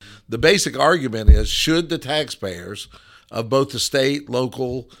the basic argument is, should the taxpayers of both the state,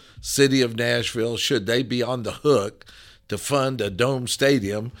 local, city of Nashville, should they be on the hook to fund a dome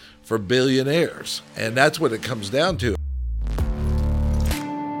stadium for billionaires? And that's what it comes down to.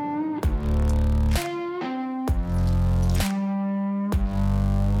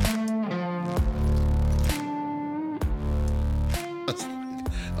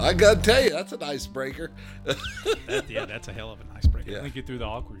 I gotta tell you, that's an icebreaker. That's a hell of an icebreaker. I think get through the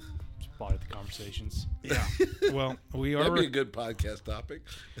awkward spot of the conversations. Yeah. Well, we are. That'd be a good podcast topic.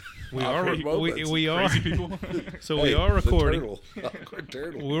 We are. Crazy people. So Hey, we are recording. Awkward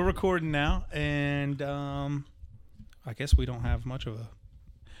turtle. We're recording now, and I guess we don't have much of a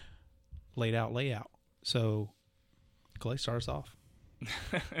layout. So, Clay, start us off.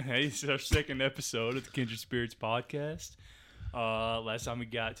 Hey, it's our second episode of the Kindred Spirits podcast. Last time we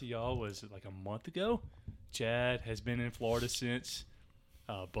got to y'all was like a month ago. Chad has been in Florida since,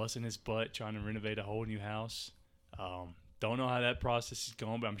 busting his butt trying to renovate a whole new house. Don't know how that process is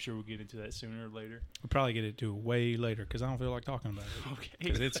going, but I'm sure we'll get into that sooner or later. We'll probably get into it way later because I don't feel like talking about it. Okay.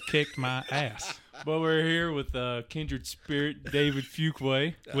 Because it's kicked my ass. But we're here with Kindred Spirit David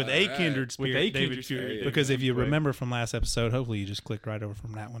Fuqua. With a kindred spirit, David Spirit. Because if you remember from last episode, hopefully you just clicked right over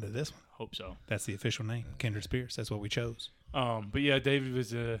from that one to this one. Hope so. That's the official name, Kindred Spirits. That's what we chose. But yeah, David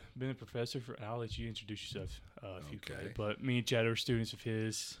was been a professor for. I'll let you introduce yourself, Fuqua. But me and Chad are students of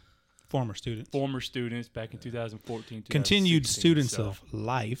his. Former students back in 2014. Continued students of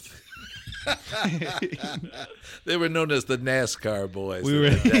life. They were known as the NASCAR boys. We were,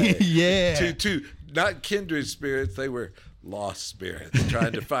 yeah. Two, not kindred spirits. They were lost spirits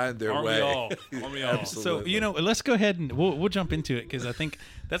trying to find their way. Aren't we all? So, let's go ahead and we'll jump into it because I think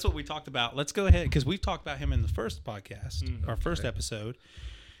that's what we talked about. Let's go ahead because we've talked about him in the first podcast, our first episode.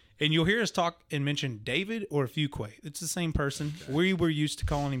 And you'll hear us talk and mention David or Fuqua. It's the same person. Okay. We were used to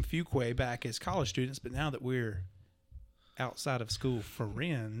calling him Fuqua back as college students, but now that we're outside of school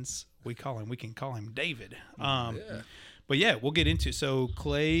friends, we can call him David. But yeah, we'll get into it. So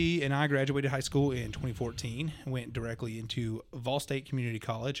Clay and I graduated high school in 2014, went directly into Vol State Community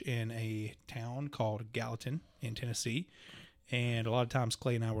College in a town called Gallatin in Tennessee. And a lot of times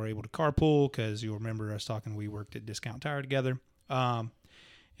Clay and I were able to carpool because you'll remember us talking, we worked at Discount Tire together.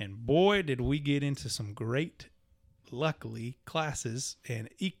 And boy, did we get into some great, luckily, classes and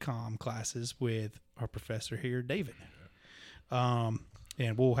econ classes with our professor here, David. And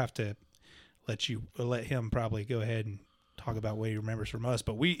we'll have to let him probably go ahead and talk about what he remembers from us.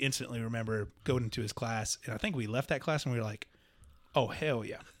 But we instantly remember going into his class, and I think we left that class and we were like, "Oh hell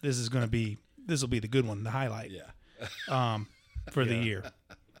yeah, this will be the good one, the highlight." Yeah. For the year.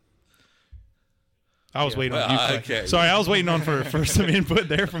 I was waiting on you. Okay. Sorry, I was waiting on for some input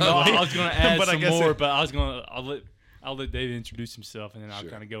there from. I was going to add some more, but I'll let David introduce himself, and then I'll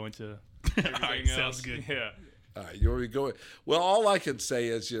kind of go into everything else. Sounds good. Yeah. All right, you want me to go? Well, all I can say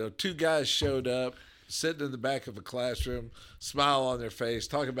is, two guys showed up, sitting in the back of a classroom, smile on their face,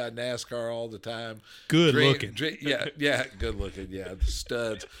 talking about NASCAR all the time. Good looking. Yeah, good looking. Yeah,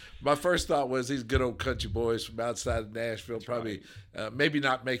 studs. My first thought was these good old country boys from outside of Nashville, probably maybe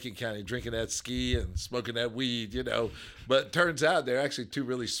not Macon County, drinking that ski and smoking that weed, But it turns out they're actually two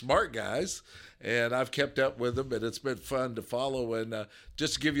really smart guys, and I've kept up with them, and it's been fun to follow. And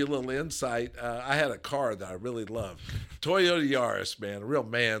just to give you a little insight, I had a car that I really loved. Toyota Yaris, man, a real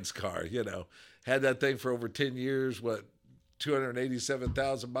man's car, Had that thing for over 10 years,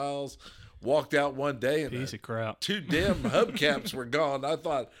 287,000 miles. Walked out one day and piece of crap. 2 damn hubcaps were gone. I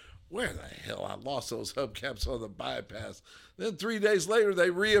thought, where the hell? I lost those hubcaps on the bypass. Then 3 days later, they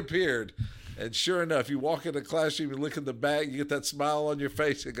reappeared. And sure enough, you walk into the classroom, you look in the back, you get that smile on your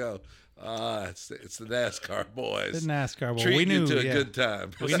face, you go, it's the NASCAR boys. The NASCAR boys. We knew a good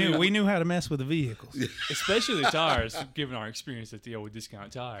time. We knew how to mess with the vehicles, especially the tires. Given our experience at the old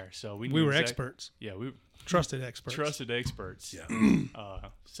Discount Tire, so we were experts. Yeah, we trusted experts. Yeah.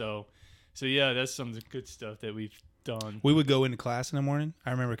 So yeah, that's some of the good stuff that we've done. We would go into class in the morning.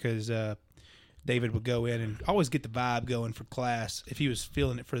 I remember because David would go in and always get the vibe going for class if he was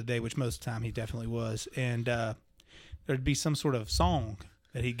feeling it for the day, which most of the time he definitely was. And there'd be some sort of song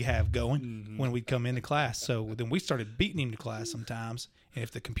that he'd have going when we'd come into class. So then we started beating him to class sometimes. And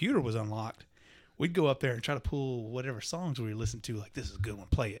if the computer was unlocked, we'd go up there and try to pull whatever songs we were listening to. Like, this is a good one,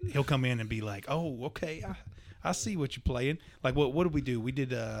 play it. He'll come in and be like, oh, okay, I see what you're playing. Like, what did we do? We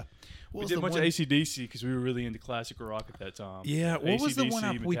did a bunch of AC/DC because we were really into classic rock at that time. Yeah, what was the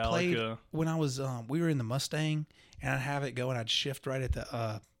one we Metallica. played when I was we were in the Mustang and I'd have it go and I'd shift right at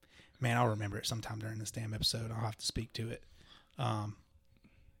the man, I'll remember it sometime during this damn episode. I'll have to speak to it.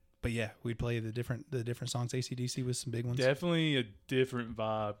 yeah, we'd play the different songs. AC/DC was some big ones. Definitely a different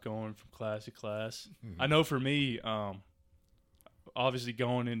vibe going from class to class. I know for me, obviously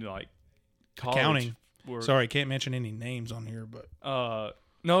going into like college. Accounting. Sorry, can't mention any names on here, but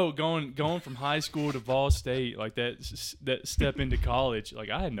no, going from high school to Vol State, like that step into college,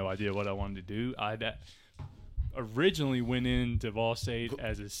 like I had no idea what I wanted to do. I originally went into Vol State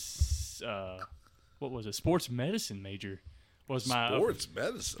as a sports medicine major.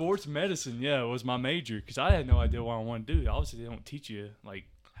 Sports medicine, yeah, was my major because I had no idea what I wanted to do. Obviously, they don't teach you like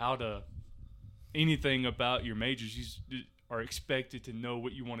how to anything about your majors. You are expected to know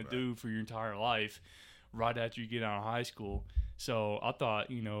what you want to do for your entire life right after you get out of high school. So I thought,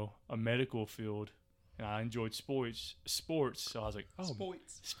 a medical field, and I enjoyed sports. So I was like,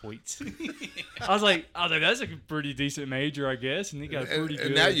 sports. I was like, that's a pretty decent major, I guess. And he got pretty good.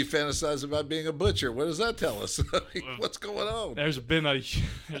 And now you fantasize about being a butcher. What does that tell us? What's going on? There's been a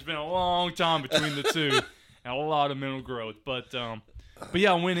long time between the two, and a lot of mental growth. But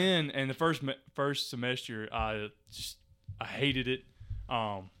yeah, I went in, and the first semester, I hated it.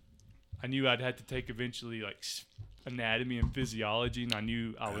 I knew I'd have to take eventually like anatomy and physiology, and I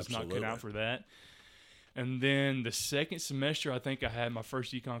knew I was not cut out for that. And then the second semester, I think I had my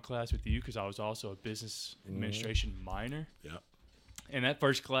first econ class with you because I was also a business administration minor. Yeah. And that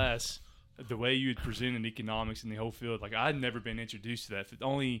first class, the way you had presented economics in the whole field, like I had never been introduced to that. The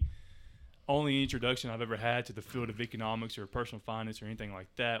only introduction I've ever had to the field of economics or personal finance or anything like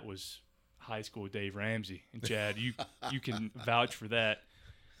that was high school Dave Ramsey. And Chad, you can vouch for that.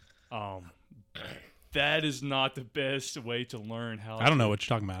 That is not the best way to learn how. I don't know what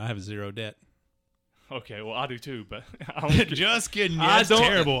you're talking about. I have zero debt. Okay, well I do too, but just kidding. That's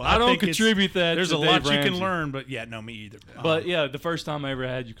terrible. I don't contribute that. There's to a lot Dave you Ramsey. can learn, but yeah, no, me either. But yeah, the first time I ever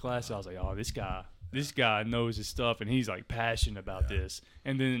had your class, I was like, oh, this guy knows his stuff, and he's like passionate about this,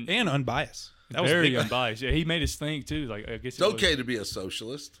 and unbiased. That was very unbiased. Yeah, he made us think too. Like I guess it's okay to be a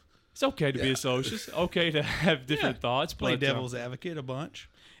socialist. It's okay to be a socialist. Okay to have different thoughts. Play devil's advocate a bunch.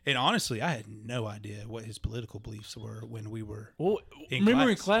 And honestly, I had no idea what his political beliefs were when we were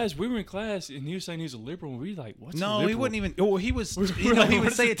in class. We were in class, and he was saying he was a liberal, and we were like, what's a liberal? No, he wouldn't even. Well, he was, he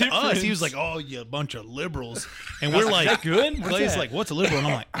would say it to us. He was like, oh, you bunch of liberals. And we're like, is that good? Clay's like, what's a liberal? And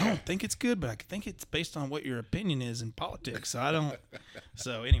I'm like, I don't think it's good, but I think it's based on what your opinion is in politics. So I don't.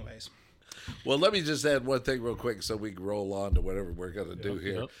 So anyways. Well, let me just add one thing real quick so we can roll on to whatever we're going to do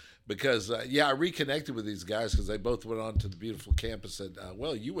here. Yep. Because, I reconnected with these guys because they both went on to the beautiful campus. And,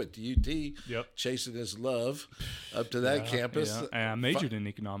 you went to UT, chasing his love up to that campus. Yeah. And I majored in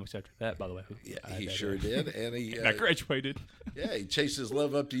economics after that, by the way. Yeah, he sure did. And and I graduated. Yeah, he chased his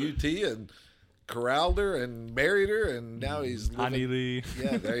love up to UT and corralled her and married her. And now he's living. Honey Lee.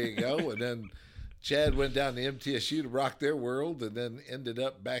 Yeah, there you go. And then Chad went down to MTSU to rock their world and then ended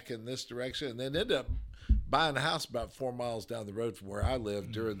up back in this direction and then ended up buying a house about 4 miles down the road from where I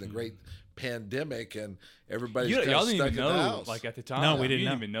lived during the great pandemic, and everybody's kind of stuck in the house. Like at the time, no, we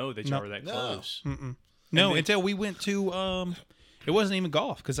didn't even know that y'all were that close. No, until we went to. It wasn't even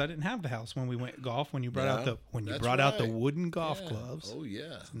golf because I didn't have the house when we went golf. When you brought out the wooden golf clubs. Oh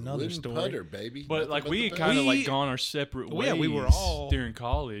yeah, another wooden story. Putter, baby. But like we had kind of like gone our separate ways. Yeah, we were all during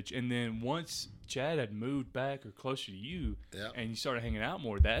college, and then once Chad had moved back or closer to you, and you started hanging out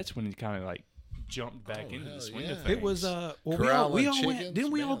more, that's when he kind of like jumped back into the swing of things. It was we all went.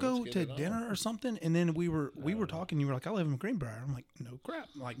 Didn't we all go to dinner or something? And then we were talking. You were like, I live in Greenbrier. I'm like, no crap.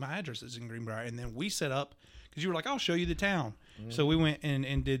 Like my address is in Greenbrier. And then we set up because you were like, I'll show you the town. So we went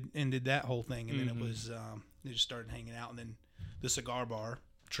and did that whole thing. And then it was they just started hanging out. And then the cigar bar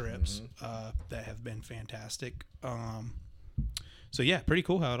trips that have been fantastic. So yeah, pretty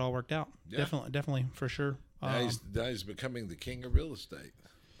cool how it all worked out. Yeah. Definitely for sure. Now he's becoming the king of real estate.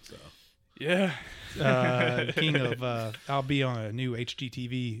 So. Yeah. King of I'll be on a new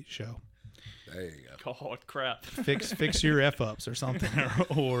HGTV show. There you go. God, crap. Fix your F ups or something,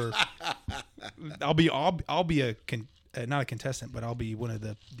 or I'll be not a contestant, but I'll be one of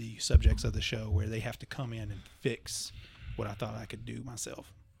the subjects of the show where they have to come in and fix what I thought I could do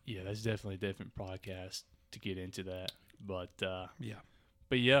myself. Yeah, that's definitely a different podcast to get into that, but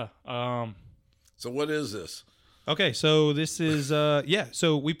yeah. So what is this? Okay, so this is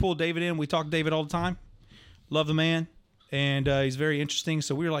so we pulled David in. We talk to David all the time. Love the man, and he's very interesting.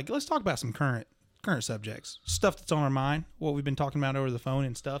 So we were like, let's talk about some current subjects, stuff that's on our mind, what we've been talking about over the phone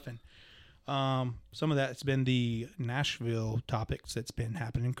and stuff. And some of that's been the Nashville topics that's been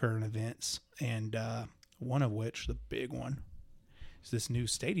happening, current events, and one of which, the big one, is this new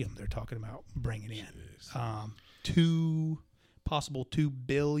stadium they're talking about bringing in. Possible $2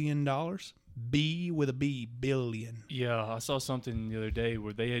 billion billion. Yeah, I saw something the other day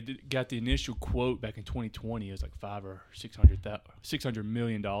where they had got the initial quote back in 2020. It was like $600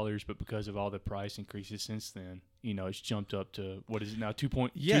 million, but because of all the price increases since then, it's jumped up to what is it now,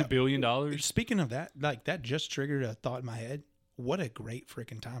 $2.2 billion. Speaking of that, like that just triggered a thought in my head. What a great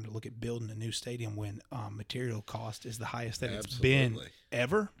freaking time to look at building a new stadium when material cost is the highest that it's been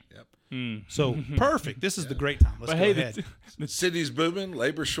ever. Yep. So perfect. This is the great time. Let's go ahead. The city's booming,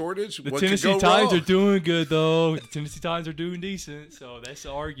 labor shortage. The what Tennessee could go Titans wrong? are doing good, though. The Tennessee Titans are doing decent, so that's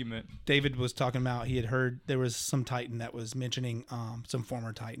the argument. David was talking about he had heard there was some Titan that was mentioning some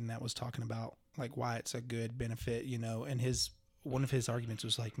former Titan that was talking about like why it's a good benefit, and one of his arguments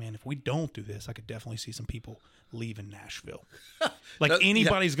was like, man, if we don't do this, I could definitely see some people leaving Nashville. Like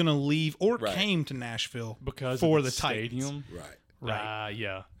anybody's going to leave or came to Nashville because for of the stadium. Titans. Right.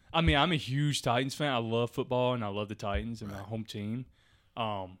 Yeah. I mean, I'm a huge Titans fan. I love football, and I love the Titans and my home team.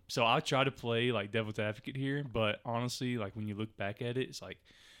 So I try to play like devil's advocate here, but honestly, like when you look back at it, it's like,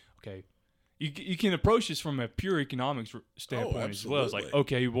 okay, you can approach this from a pure economics standpoint as well. It's like,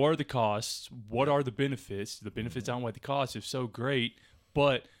 okay, what are the costs? What are the benefits? The benefits outweigh the costs. If so, great.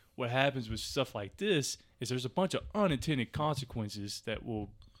 But what happens with stuff like this is there's a bunch of unintended consequences that will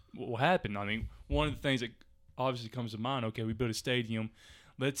happen. I mean, one of the things that obviously comes to mind, okay, we built a stadium.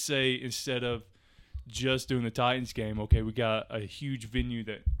 Let's say instead of just doing the Titans game, okay, we got a huge venue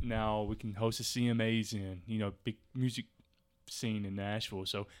that now we can host the CMAs in, big music scene in Nashville.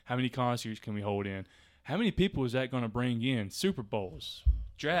 So how many concerts can we hold in? How many people is that going to bring in? Super Bowls,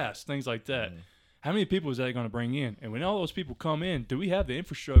 drafts, things like that. How many people is that going to bring in? And when all those people come in, do we have the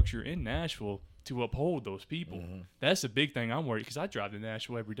infrastructure in Nashville to uphold those people? That's the big thing I'm worried, because I drive to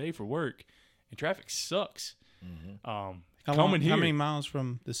Nashville every day for work, and traffic sucks. How many miles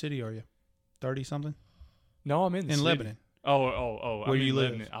from the city are you? 30-something? No, I'm in the city. Lebanon. Oh. Where do you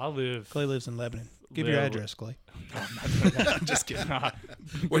live? Lebanon. I live. Clay lives in Lebanon. Give your address, Clay. I'm just kidding.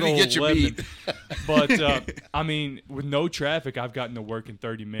 Where do you get your meat? But, I mean, with no traffic, I've gotten to work in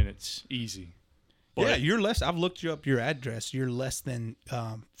 30 minutes. Easy. But yeah, you're less. I've looked you up your address. You're less than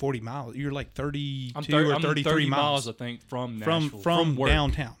 40 miles. You're like 32 or 33 30 miles, I think, from Nashville. From work.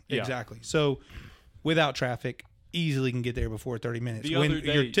 downtown. Yeah. Exactly. So without traffic, easily can get there before 30 minutes.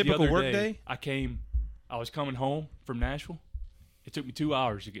 Your typical work day, I was coming home from Nashville. It took me 2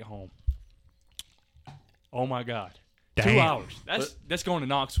 hours to get home. Oh my God. Damn. 2 hours. That's going to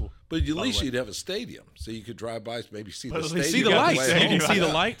Knoxville. But at least you'd have a stadium, so you could drive by, maybe see the stadium. See the lights. You can see the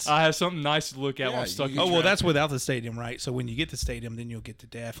lights. I have something nice to look at while I'm stuck in traffic. That's without the stadium, right? So when you get the stadium, then you'll get to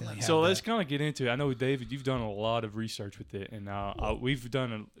definitely have So let's kind of get into it. I know, David, you've done a lot of research with it, and we've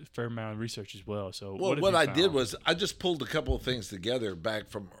done a fair amount of research as well. So what I did was I just pulled a couple of things together back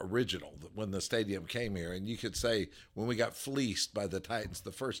from original when the stadium came here, and you could say when we got fleeced by the Titans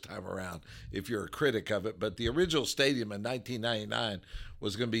the first time around, if you're a critic of it. But the original stadium in 1999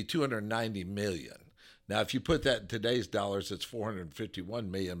 was going to be $290 million. Now, if you put that in today's dollars, it's $451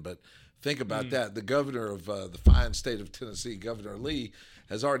 million. But think about that. The governor of the fine state of Tennessee, Governor Lee,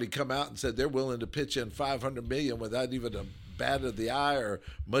 has already come out and said they're willing to pitch in $500 million without even a bat of the eye or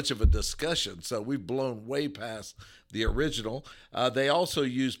much of a discussion. So we've blown way past the original. They also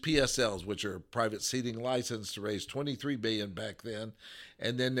use PSLs, which are private seating license, to raise $23 billion back then.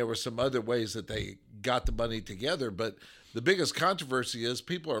 And then there were some other ways that they got the money together. But the biggest controversy is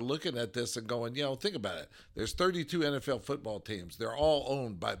people are looking at this and going, think about it. There's 32 NFL football teams. They're all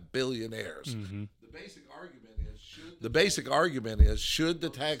owned by billionaires. Mm-hmm. The basic argument is, should the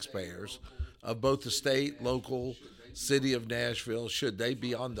taxpayers of both the state, local, city of Nashville, should they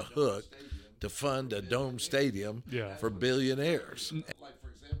be on the hook to fund a dome stadium for billionaires? Like,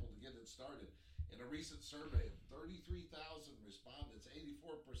 for example, to get it started, in a recent survey of 33,000 respondents,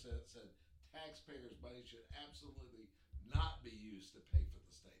 84% said taxpayers' money should absolutely not be used to pay for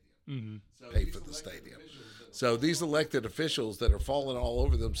the stadium. So these elected officials that are falling all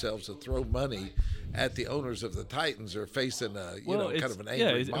over themselves to throw money at the owners of the Titans are facing kind of an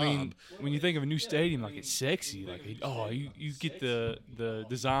angry mob. I mean, when you think of a new stadium, like, it's sexy. Like, you get the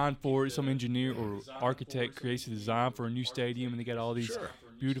design for it. Some engineer or architect creates a design for a new stadium, and they got all these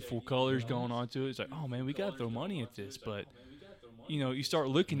beautiful colors going on to it. It's like, oh man, we got to throw money at this. But you start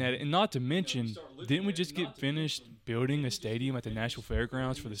looking at it, and not to mention, didn't we just get finished building a stadium at the Nashville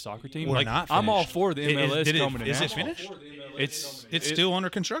Fairgrounds for the soccer team? We're not finished. I'm all for the MLS coming to Nashville. Is it finished? It's still under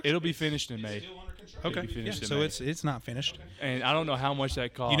construction. It'll be finished in May. Okay, so it's not finished. And I don't know how much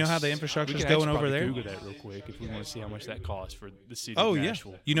that costs. You know how the infrastructure is We can going actually over there? Google that real quick if we want to see how much that costs for the city Oh of yeah.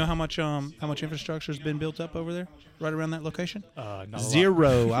 Nashville. You know how much infrastructure has been built up over there, right around that location? Not a lot.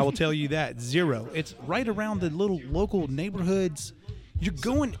 Zero. I will tell you that. Zero. It's right around the little local neighborhoods. You're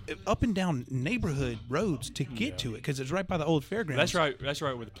going up and down neighborhood roads to get to it because it's right by the old fairgrounds. That's right. That's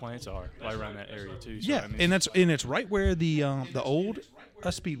right where the plants are, right around that area too. So, Yeah, I mean, and it's right where the old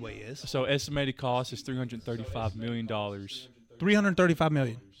speedway is. So estimated cost is $335 million. $335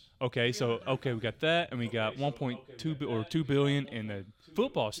 million. Okay, we got that, and we got 2 billion in the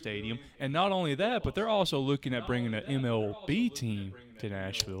football stadium, and not only that, but they're also looking at bringing an MLB team to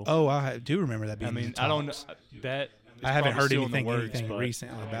Nashville. Oh, I do remember that being. I mean, in the I don't know talks. that. I haven't heard still in the anything works, but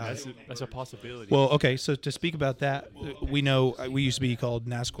recently about it. That's a possibility. Well, okay, so to speak about that, we know we used to be called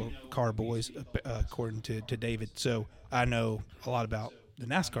NASCAR boys, according to David. So I know a lot about the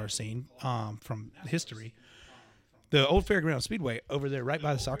NASCAR scene from history. The old Fairground Speedway over there, right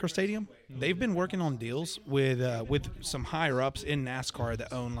by the soccer stadium, they've been working on deals with some higher ups in NASCAR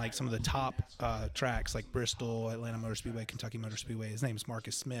that own like some of the top tracks, like Bristol, Atlanta Motor Speedway, Kentucky Motor Speedway. His name is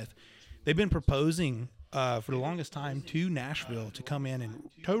Marcus Smith. They've been proposing for the longest time to Nashville to come in and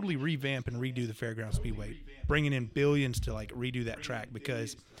totally revamp and redo the Fairground Speedway, bringing in billions to like redo that track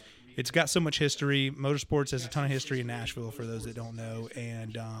because it's got so much history. Motorsports has a ton of history in Nashville, for those that don't know,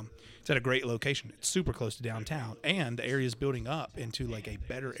 and it's at a great location. It's super close to downtown, and the area is building up into like a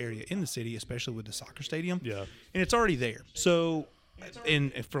better area in the city, especially with the soccer stadium. Yeah, and it's already there. So,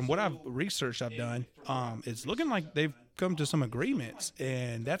 and from what I've done, it's looking like they've come to some agreements,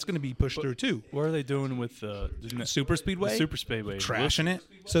 and that's going to be pushed through too. what are they doing with Super Speedway? The Super Speedway, Trashing it.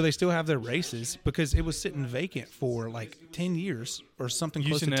 So they still have their races because it was sitting vacant for like 10 years or something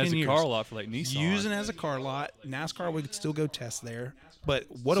close to 10 years. Using it as a car lot for like Nissan. Using it as a car lot. NASCAR would still go test there. But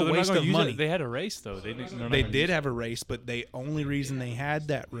what So a they're not waste gonna of use money. it. They had a race though. They did have a race, but the only reason they had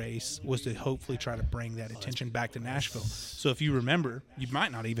that race was to hopefully try to bring that attention back to Nashville. So if you remember, you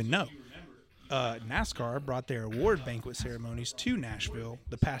might not even know. NASCAR brought their award banquet ceremonies to Nashville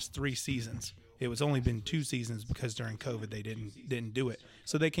the past 3 seasons. It was only been 2 seasons because during COVID they didn't do it.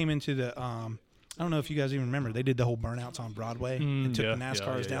 So they came into the I don't know if you guys even remember, they did the whole burnouts on Broadway and took the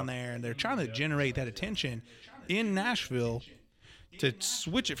NASCARs down there, and they're trying to generate that attention in Nashville to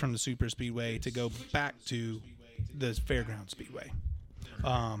switch it from the Super Speedway to go back to the Fairground Speedway.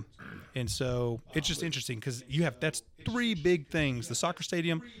 And so it's just interesting because that's 3 big things: the soccer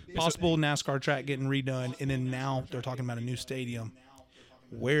stadium, possible NASCAR track getting redone, and then now they're talking about a new stadium.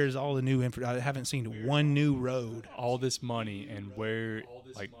 Where's all the new info? I haven't seen one new road. All this money, and where,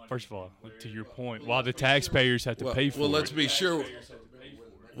 like, first of all, to your point, why the taxpayers have to pay for it. Well, let's be sure.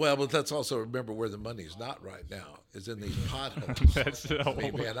 Well, but let's also remember where the money's not right now is in these potholes. I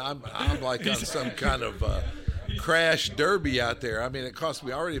mean, man, I'm like on some kind of crash derby out there. I mean, it cost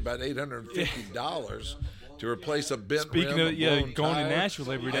me already about $850 to replace a bent Speaking rim, of, going tire. to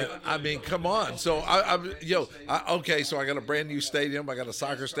Nashville every day. I mean, come on. So okay. So I got a brand new stadium. I got a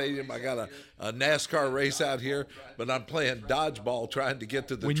soccer stadium. I got a NASCAR race out here. But I'm playing dodgeball trying to get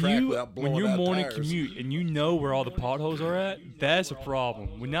to the track without blowing out When your morning tires. commute and you know where all the potholes are at, that's a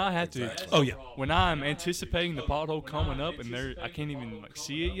problem. When I have to, when I'm anticipating the pothole coming up and I can't even like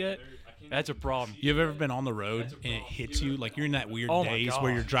see it yet. That's a problem. You've ever been on the road and it hits you? Like you're in that weird Oh my days God.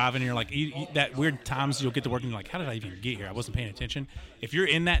 where you're driving and you're like, that weird times you'll get to work and you're like, how did I even get here? I wasn't paying attention. If you're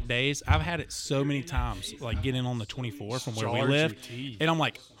in that days, I've had it so many times, like getting on the 24 from where we Charge live. your teeth. And I'm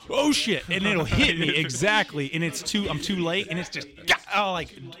like, oh shit. And it'll hit me exactly. And I'm too late. And it's just, I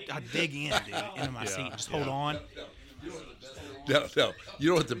dig in, dude, into my seat. Just hold on. No. You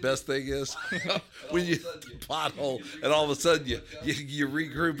know what the best thing is? When you pothole and all of a sudden you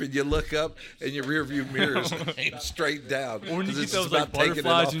regroup and you look up and your rearview mirror is aimed straight down. Or when you get It's those about like taking it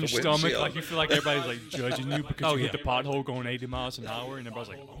butterflies off in your the stomach, windshield. like you feel like everybody's like judging you because you hit the pothole going 80 miles an hour, and everybody's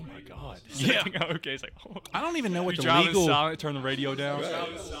like, "Oh my god!" Yeah. Okay, it's like, I don't even know what you're the driving legal. silent, turn the radio down.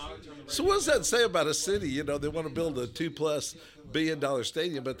 So what does that say about a city? You know, they want to build a $2+ billion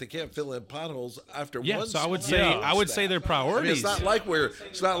stadium, but they can't fill in potholes after Yeah, one. so I would storm. say their I mean, priorities. it's not like we're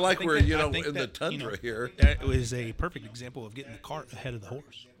I think in the that, tundra here. That was a perfect example of getting the cart ahead of the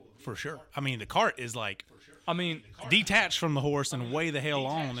horse, for sure. I mean, the cart is like I mean, detached from the horse and way the hell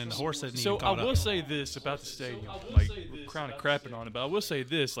on, and the horse isn't even caught I will up. say this about the stadium. Like, we're kind of crapping on it, but I will say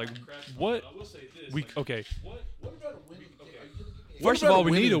this. Like, okay. First of all,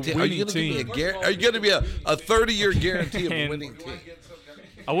 we need a winning team. Are you going to be a 30-year guarantee of a And- winning team?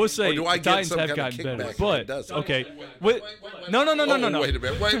 I will say Or do I the get Titans some have kind of gotten better, kickback if it but doesn't? okay. No. Wait a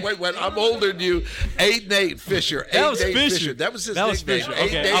minute. Wait. I'm older than you. 8-8 Fisher. That was 8-8 Fisher. That was his That was nickname. Fisher.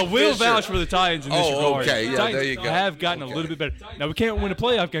 Okay, 8-8 I will Fisher. vouch for the Titans in this regard. okay. Yeah, The Titans there you go. have gotten a little bit better. Now, we can't win a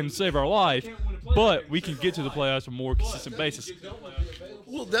playoff game to save our life, but we can get to the playoffs on a more consistent basis.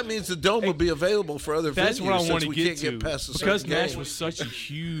 Well, that means the dome will be available for other That's venues what I since want to we get can't to. get past the Because certain game. Nashville's such a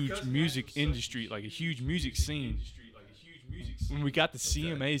huge music industry, like a huge music scene. when we got the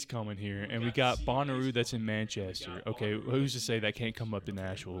CMAs coming here, and we got Bonnaroo that's in Manchester. Okay, who's to say that can't come up to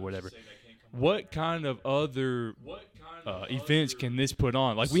Nashville or whatever? What kind of other events can this put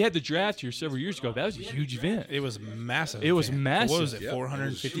on? Like, we had the draft here several years ago. That was a huge event. It was massive. It was massive. What was it?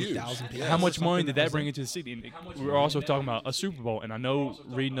 450,000 people. How much money did that bring into the city? And we were also talking about a Super Bowl, and I know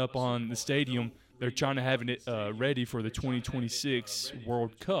reading up on the stadium, they're trying to have it ready for the 2026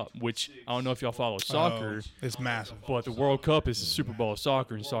 World Cup, which I don't know if y'all follow soccer. It's massive. But the World Cup is the Super Bowl of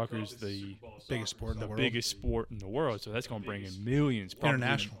soccer, and soccer is the biggest sport in the world. Biggest sport in the world. So that's going to bring in millions,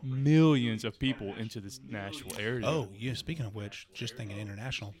 international, millions of people into this Nashville area. Oh, yeah. Speaking of which, just thinking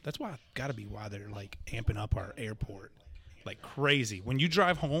international, that's got to be why they're like amping up our airport. Like crazy. When you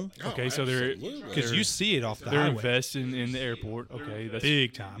drive home, okay, so they're because you see it off the they're highway. investing in the airport. Okay, that's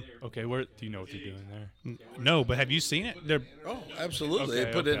big time. Okay, where do you know what they're doing there? No, but have you seen it? Absolutely. Okay,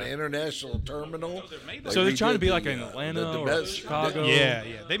 they put in an international terminal. So they're trying to be like in Atlanta or Chicago. Yeah.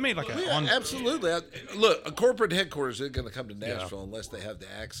 They made like absolutely. Look, a corporate headquarters isn't going to come to Nashville unless they have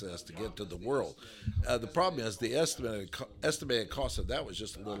the access to get to the world. The problem is the estimated cost of that was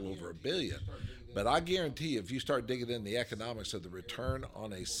just a little over $1 billion. But I guarantee if you start digging in the economics of the return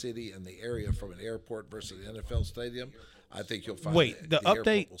on a city and the area from an airport versus an NFL stadium, I think you'll find. Wait, the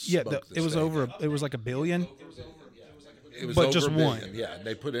update? Yeah, it was it was like $1 billion. It was but over just $1 billion. one. Yeah,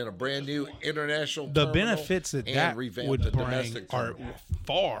 they put in a brand new international. The terminal benefits that would bring are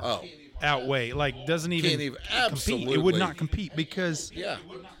far outweigh. Like doesn't even compete. Absolutely. It would not compete because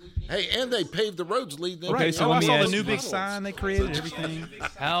Hey, and they paved the roads leading in. Right, so I saw the new big sign they created, everything.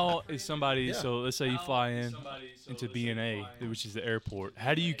 How is somebody, so let's say you fly into B&A, which is the airport.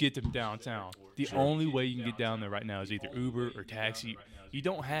 How do you get to downtown? The only way you can get down there right now is either Uber or taxi. You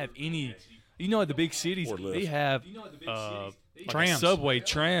don't have any, at the big cities, they have trams, subway,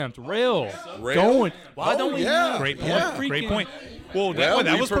 trams, rail going. Why don't we have? Great point. Great point. Well,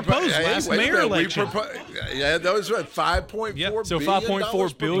 that was proposed last mayor election. That was what, $5.4 billion. So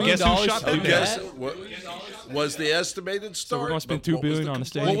 $5.4 billion. Guess who shot to that? do that? What was the estimated start? So we're going to spend $2 billion on the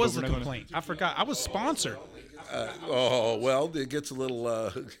stadium. What was the complaint? I forgot. I was sponsored. It gets a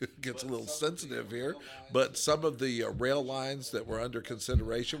little sensitive here, but some of the rail lines that were under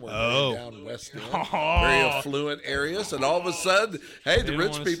consideration were going down West End, very affluent areas, and all of a sudden, hey, the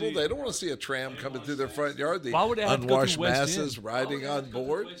rich people, they don't want to see a tram coming through their front yard. The unwashed masses riding on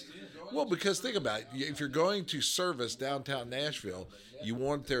board. Well, because think about it. If you're going to service downtown Nashville, you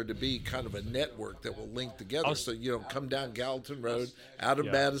want there to be kind of a network that will link together. So, come down Gallatin Road, out of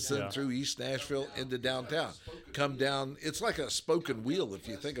Madison, through East Nashville, into downtown. Come down. It's like a spoken wheel, if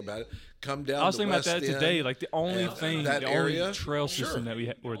you think about it. Come down. I was the thinking West about that End, today. Like the only thing, that the area, only trail system that we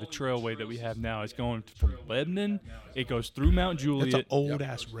have, or the trailway that we have now, is going from Lebanon. It goes through Mount Juliet. It's an old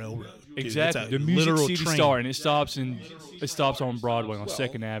ass railroad. Dude. Exactly. The Music City Star, and it stops on Broadway on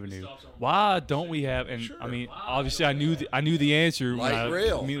 2nd Avenue. Why don't we have? And I mean, obviously, I knew the answer. Light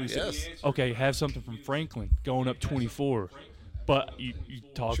rail. Said, okay, have something from Franklin going up 24. But you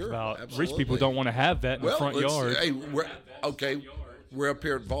talked about rich people don't want to have that in the front yard. Hey, we're up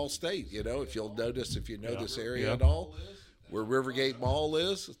here at Vol State. If you'll notice, if you know this area at all, where Rivergate Mall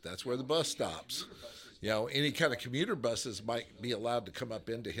is, that's where the bus stops. Any kind of commuter buses might be allowed to come up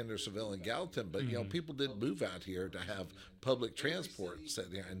into Hendersonville and Gallatin, but people didn't move out here to have public transport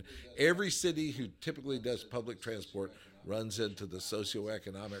sitting there. And every city who typically does public transport runs into the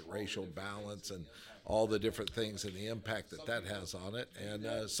socioeconomic racial balance and all the different things and the impact that has on it.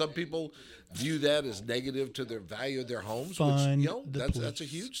 And some people view that as negative to their value of their homes, which that's a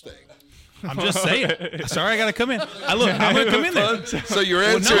huge thing. I'm just saying. Sorry, I got to come in. I'm going to come in there. So your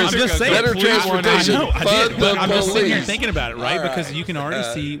answer is better transportation. I did, but I'm just sitting here thinking about it, right? Because you can already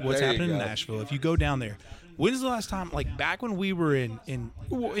see what's happening in Nashville. If you go down there, when's the last time, like back when we were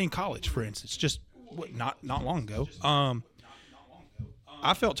in college, for instance, just not long ago,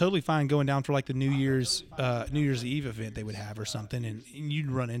 I felt totally fine going down for like the New Year's Eve event they would have or something, and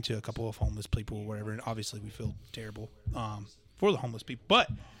you'd run into a couple of homeless people or whatever, and obviously we feel terrible for the homeless people, but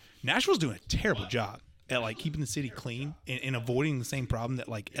Nashville's doing a terrible job at like keeping the city clean and avoiding the same problem that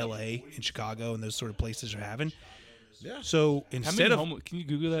like LA and Chicago and those sort of places are having. Yeah. So instead of can you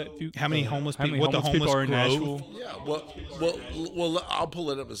Google that? How many homeless people? What the homeless are in Nashville? Yeah. Well. I'll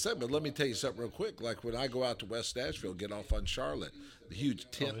pull it up in a second. But let me tell you something real quick. Like when I go out to West Nashville, get off on Charlotte, the huge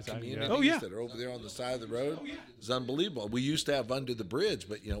tent communities that are over there on the side of the road is unbelievable. We used to have under the bridge,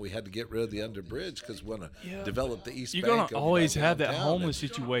 but we had to get rid of the under bridge because we want to develop the East Bank. You're gonna always have that homeless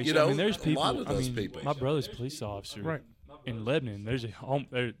situation. I mean, there's people. A lot of those people. My brother's a police officer. Right. in Lebanon, there's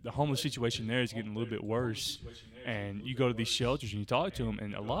the homeless situation there is getting a little bit worse. And you go to these shelters and you talk to them,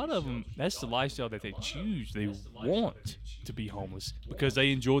 and a lot of them, that's the lifestyle that they choose. They want to be homeless because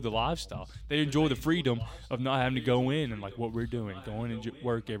they enjoy the lifestyle. They enjoy the freedom of not having to go in and like what we're doing, going to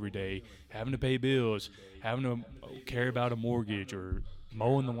work every day, having to pay bills, having to care about a mortgage or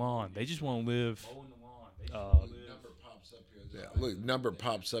mowing the lawn. They just want to live. Yeah, look, number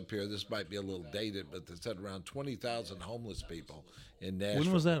pops up here. This might be a little dated, but they said around 20,000 homeless people in Nashville.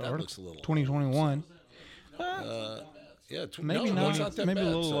 When was that? Looks a little 2021. Yeah, Maybe no, not. it's that Maybe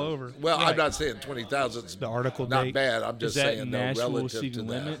bad. a little over. Well, Right. I'm not saying 20,000. It's The article not date. bad. I'm just Is that saying though, Nashville relative city to that.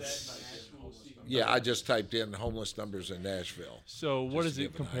 limits? Yeah, I just typed in homeless numbers in Nashville. So what does to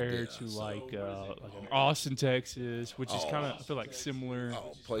it give an compare idea. to like an Austin, Texas, which is kind of I feel like similar.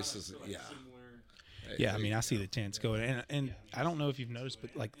 Oh, places, yeah. Yeah, I mean, I see the tents going, and I don't know if you've noticed,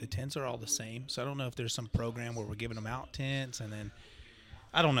 but like the tents are all the same. So I don't know if there's some program where we're giving them out tents, and then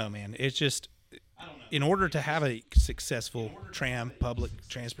I don't know, man. It's just in order to have a successful public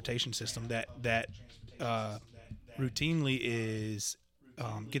transportation system that routinely is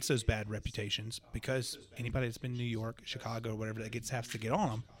gets those bad reputations, because anybody that's been in New York, Chicago, or whatever that has to get on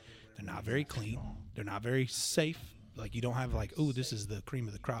them. They're not very clean. They're not very safe. Like, you don't have like, oh, this is the cream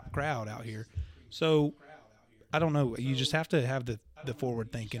of the crop crowd out here. So I don't know. You just have to have the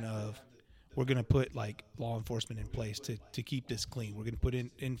forward thinking of, we're going to put like law enforcement in place to keep this clean. We're going to put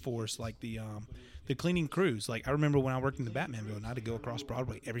in force like the cleaning crews. Like, I remember when I worked in the Batman building, I had to go across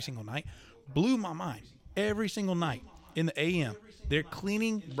Broadway every single night. Blew my mind. Every single night in the AM, they're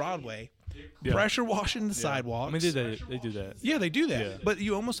cleaning Broadway, pressure washing the sidewalks. I mean, they do that. Yeah, they do that. Yeah. But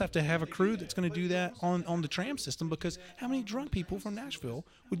you almost have to have a crew that's going to do that on the tram system, because how many drunk people from Nashville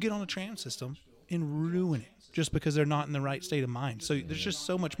would get on a tram system and ruin it just because they're not in the right state of mind? So there's just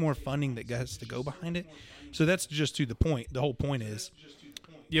so much more funding that has to go behind it. So that's just to the point. The whole point is,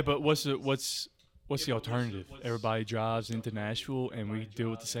 Yeah, but what's the alternative? Everybody drives into Nashville, and we deal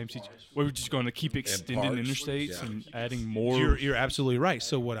with the same situation. We're just going to keep extending parks, interstates yeah. and adding more. you're absolutely right.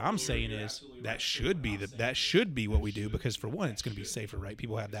 So what I'm saying is that should be what we do, because for one, it's going to be safer, right?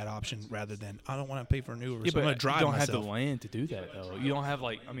 People have that option rather than, I don't want to pay for an Uber, Yeah, so I'm but going to drive you don't myself. have the land to do that, though. You don't have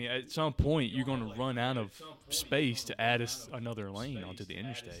at some point you're going to run out of space to add another lane onto the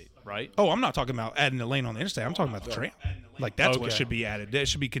interstate, right? Oh, I'm not talking about adding a lane on the interstate. I'm talking about the tram. Like, that's what Okay. should be added. That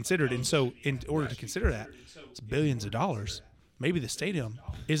should be considered. And so in order to consider that, it's billions of dollars. Maybe the stadium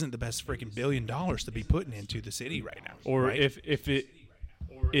isn't the best freaking $1 billion to be putting into the city right now. Or right? if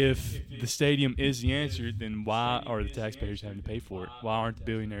the stadium is the answer, then why are the taxpayers having to pay for it? Why aren't the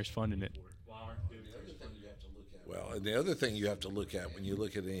billionaires funding it? Well, and the other thing you have to look at when you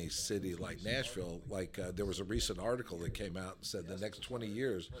look at any city like Nashville, like there was a recent article that came out and said the next 20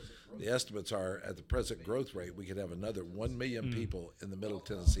 years, the estimates are at the present growth rate, we could have another 1 million people in the Middle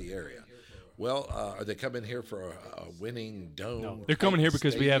Tennessee area. Well, are they coming here for a winning dome? No, they're coming here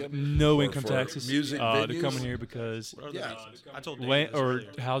because we have stadium, no or income for taxes. Music They're venues? coming here because Yeah. I told land or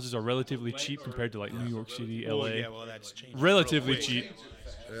houses are relatively cheap compared to like New York City, LA. yeah, well, that's changing. Relatively cheap.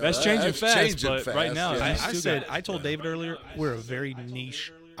 That's changing that's fast, changing but fast, right now, yeah. it's still got- I told David earlier, we're a very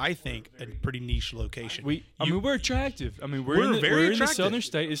niche, I think, a pretty niche location. we're attractive. I mean, We're very in the attractive. southern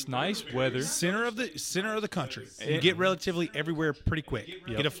state. It's nice weather. center of the country. You get relatively everywhere pretty quick.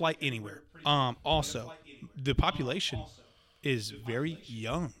 Get a flight anywhere. Also, the population is very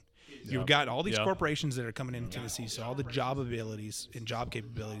young. You've got all these Yeah. corporations that are coming into Tennessee, so all the job abilities and job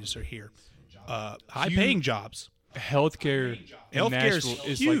capabilities are here. High Huge- paying jobs. Healthcare in Healthcare is Nashville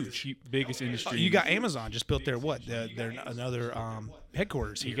is like the huge. biggest industry. You got Amazon just built their their another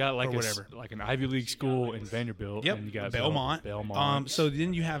headquarters here. You got like or whatever. like an Ivy League school in Vanderbilt. Yep, And you got Belmont. Belmont. So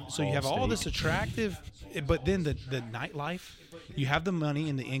then you have all State. this attractive, but then the nightlife. You have the money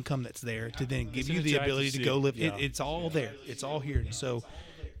and the income that's there to then give It's you an the attractive ability to city, go live. yeah. It's all there. It's all here. So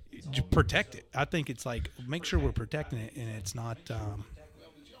protect it. I think it's like, make sure we're protecting it, and it's not.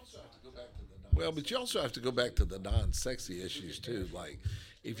 Well, but you also have to go back to the non-sexy issues too. Like,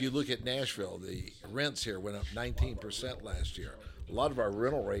 if you look at Nashville, the rents here went up 19% last year. A lot of our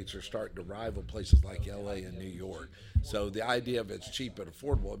rental rates are starting to rival places like LA and New York. So the idea of it's cheap and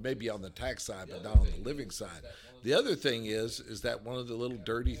affordable, it may be on the tax side, but not on the living side. The other thing is that one of the little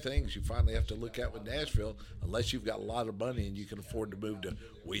dirty things you finally have to look at with Nashville, unless you've got a lot of money and you can afford to move to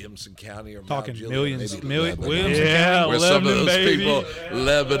Williamson County or Talking Mount Juliet, millions, maybe Williamson Lebanon, Yeah, where some of Lebanon, those baby. people,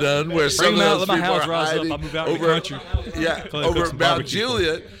 Lebanon, where some Bring of them out, those let my people house are rise up, hiding I'll move out in the over, country. yeah, Cook over some Mount barbecue for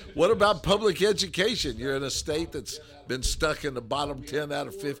Juliet. What about public education? You're in a state that's been stuck in the bottom 10 out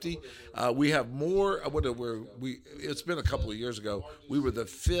of 50. We have more. It's been a couple of years ago. We were the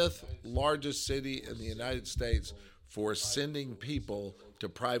 5th largest city in the United States for sending people to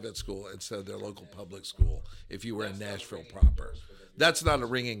private school instead of their local public school if you were in Nashville proper. That's not a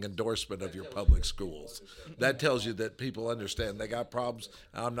ringing endorsement of your public schools. That tells you that people understand they got problems,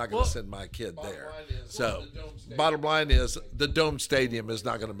 and I'm not going to send my kid there. So, bottom line is the Dome Stadium is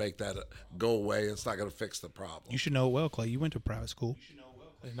not going to make that go away. It's not going to fix the problem. You should know it well, Clay. You went to private school.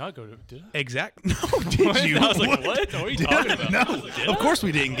 I did not go to, did I? Exactly. No, did you? I was like, what are you talking about? No, of course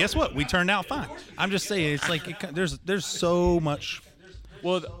we didn't. Guess what? We turned out fine. I'm just saying, it's like there's so much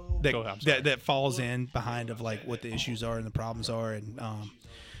that falls in behind of like what the issues are and the problems are, and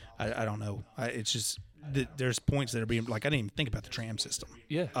I don't know. It's just there's points that are being like I didn't even think about the tram system.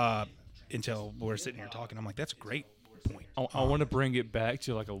 Yeah. Until we're sitting here talking, I'm like, that's a great point. I want to bring it back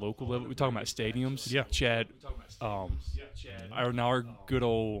to like a local level. We're talking about stadiums. Yeah. Chad, our good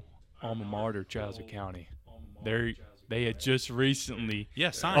old alma mater, Childswood County, they had just recently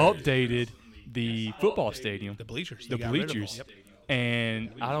updated the football stadium. The bleachers. The bleachers. Yep.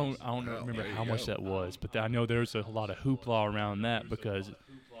 And I don't remember how much that was, but I know there's a lot of hoopla around that because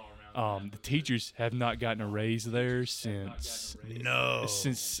the teachers have not gotten a raise there since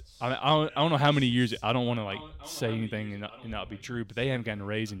I don't know how many years. I don't want to like say anything and not be true, but they haven't gotten a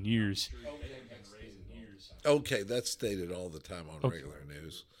raise in years. Okay, that's stated all the time on regular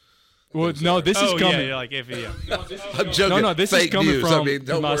news. Well, no, this is coming. Yeah, like I'm joking. No, this Fake is coming news. from I mean,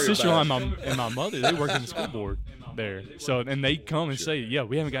 don't my worry sister-in-law about and my mother. They work in the school board there, and they come and say, "Yeah,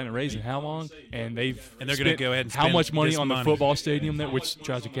 we haven't gotten a raise in how long?" And they're going to go ahead and spend how much money this on the money. football stadium there, which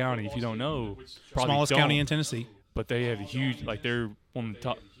Childswood County, if you don't know, probably smallest don't. county in Tennessee. But they have a huge, like they're one of the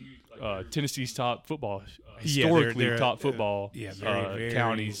top, Tennessee's top football, historically they're, top football very,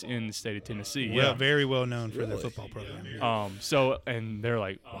 counties in the state of Tennessee. Well, very well known for their football program. Yeah. So, and they're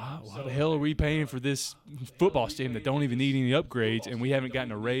like, wow, why the hell are we paying for this football stadium that don't even need any upgrades, and we haven't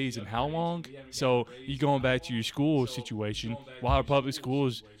gotten a raise in how long? So, you going back to your school situation, why are public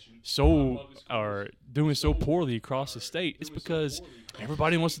schools are doing so poorly across the state? It's because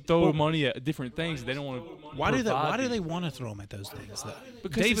everybody wants to throw money at different things. They don't want to. Why do they want to throw them at those things, though?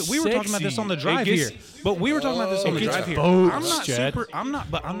 Because David, we were talking about this on the drive here. But we were talking about this on the drive here. Votes, Chad. I'm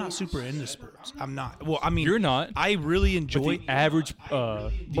not super into sports. I'm not. Well, I mean, you're not. I really enjoy the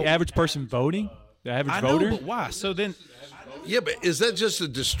average person voting. The average I voter. know, but why? So then. Yeah, but is that just a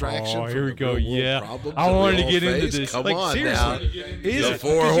distraction? Oh, from here we the go. real world Yeah, problems I that wanted we to all get into face? this. Come Like, on seriously. now, the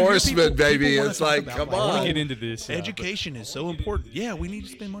four horsemen, baby. People It's wanna like, talk come about, I want on. to get into this. Education is so important. Yeah, we need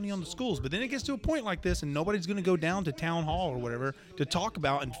to spend money on the schools, but then it gets to a point like this, and nobody's going to go down to town hall or whatever to talk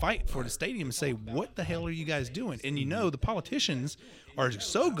about and fight for the stadium and say, "What the hell are you guys doing?" And the politicians are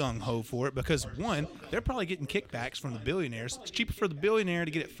so gung ho for it because one, they're probably getting kickbacks from the billionaires. It's cheaper for the billionaire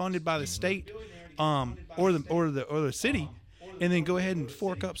to get it funded by the state, or the city. And then go ahead and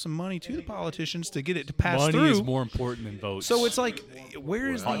fork up some money to the politicians to get it to pass through. Money is more important than votes. So it's like,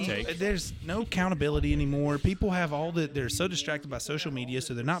 where is there's no accountability anymore. People have they're so distracted by social media,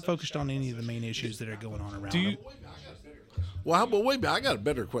 so they're not focused on any of the main issues that are going on around them. Well, but wait a minute. I got a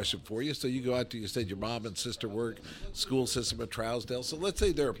better question for you. So you go out to, you said your mom and sister work school system at Trousdale. So let's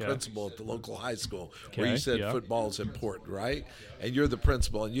say they're a principal at the local high school where you said football is important, right? And you're the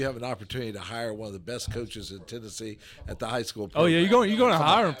principal, and you have an opportunity to hire one of the best coaches in Tennessee at the high school program. Oh yeah, you're going to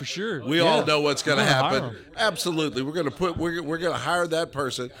hire him for sure. We all know what's going to hire happen. him. Absolutely, we're going to hire that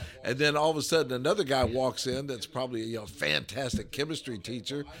person, and then all of a sudden another guy walks in that's probably a fantastic chemistry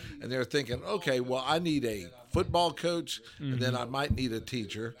teacher, and they're thinking, okay, well I need a football coach, and then I might need a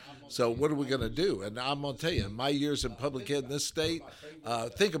teacher. So what are we going to do? And I'm going to tell you, in my years in public ed in this state,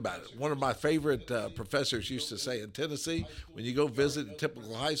 think about it. One of my favorite professors used to say in Tennessee, when you go visit a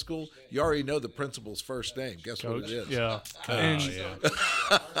typical high school, you already know the principal's first name. Guess what it is? Yeah.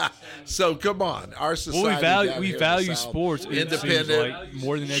 So come on, our society. We value sports, independent, like,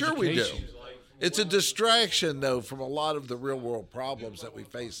 more than sure education. We do. It's a distraction, though, from a lot of the real-world problems that we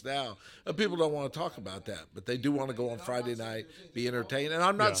face now. And people don't want to talk about that, but they do want to go on Friday night, be entertained. And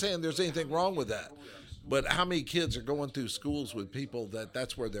I'm not saying there's anything wrong with that. But how many kids are going through schools with people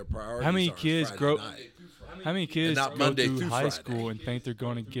that's where their priorities are? How many kids Friday night? How many kids not go Monday through through high Friday. school and think they're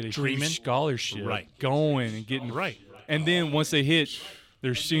going to get a Dreaming? huge scholarship, Right. going and getting and then once they hit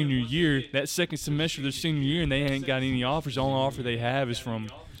their senior year, that second semester of their senior year, and they ain't got any offers. The only offer they have is from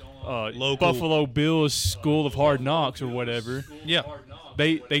Local. Buffalo Bills School of Hard Knocks or whatever. Yeah.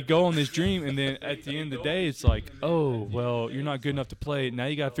 They go on this dream, and then at the end of the day, it's like, oh, well, you're not good enough to play. Now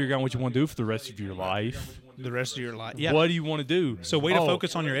you got to figure out what you want to do for the rest of your life. The rest of your life. Yeah. What do you want to do? So way to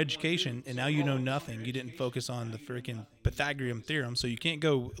focus on your education, and now you know nothing. You didn't focus on the freaking Pythagorean theorem, so you can't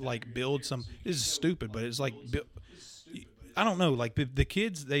go like build some. This is stupid, but it's like I don't know. Like the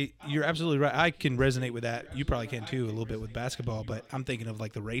kids, you're absolutely right. I can resonate with that. You probably can too, a little bit with basketball. But I'm thinking of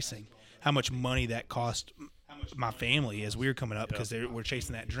like the racing, how much money that cost my family as we were coming up because we're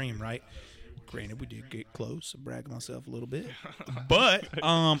chasing that dream, right? Granted, we did get close. I brag myself a little bit, but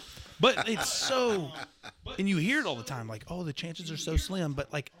it's so, and you hear it all the time, like, oh, the chances are so slim.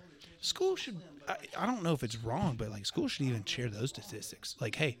 But like, school should. I don't know if it's wrong, but like, school should even share those statistics.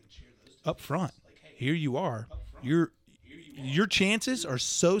 Like, hey, up front, here you are. Your chances are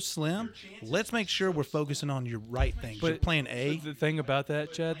so slim. Let's make sure we're focusing on your right things. But you're playing A. The thing about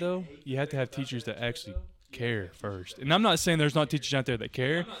that, Chad, though, you have to have teachers that actually care first. And I'm not saying there's not teachers out there that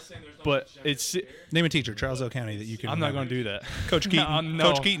care, but it's name a teacher, Trousdale County, that you can. I'm not going to do that. Coach Keaton.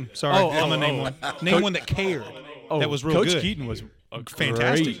 No. Coach Keaton. Sorry, I'm gonna name one. Name one that cared. That was real Coach good. Coach Keaton was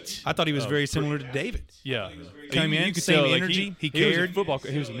fantastic. Great. I thought he was very similar to David. Yeah, Came in, you could same tell, energy. He was a cared. football.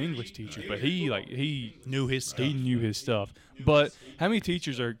 He was an English teacher, but he knew his stuff. He knew his stuff. But how many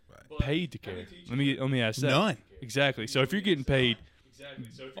teachers are paid to care? Let me ask that. None. Exactly. So if you're getting paid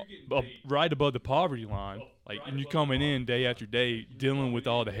right above the poverty line, like, and you're coming in day after day dealing with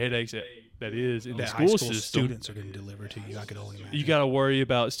all the headaches that is in the school system, students are going to deliver to you. I could only imagine. You got to worry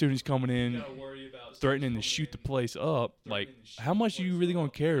about students coming in threatening to shoot the place up. Like, how much are you really going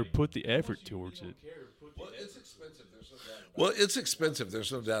to care or put the effort towards it? Well, it's expensive.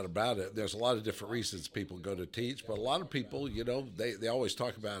 There's no doubt about it. There's a lot of different reasons people go to teach, but a lot of people, they always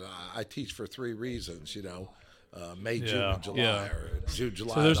talk about, I teach for 3 reasons, May, June, and July, or June,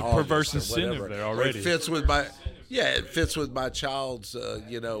 July. So there's and a perverse August, incentive there already. It fits with my child's,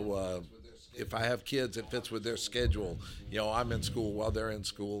 if I have kids, it fits with their schedule. I'm in school while they're in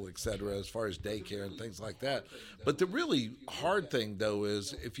school, et cetera, as far as daycare and things like that. But the really hard thing, though,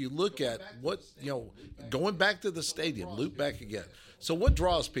 is if you look at what, going back to the stadium, loop back again. So what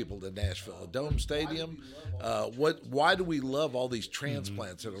draws people to Nashville? A dome stadium? Why do we love all these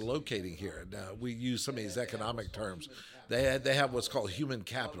transplants that are locating here? Now, we use some of these economic terms. They have what's called human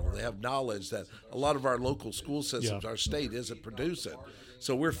capital. They have knowledge that a lot of our local school systems, our state isn't producing.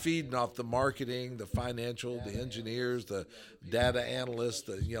 So we're feeding off the marketing, the financial, the engineers, the data analysts,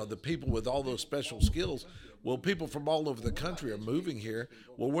 the people with all those special skills. Well, people from all over the country are moving here.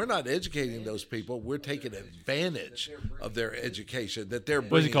 Well, we're not educating those people. We're taking advantage of their education that they're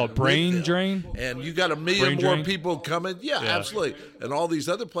bringing. What is it called? Brain drain? And you got 1 million more people coming. Yeah, absolutely. And all these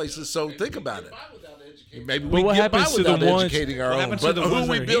other places. So think about it. Maybe we can get by without educating our own. But who are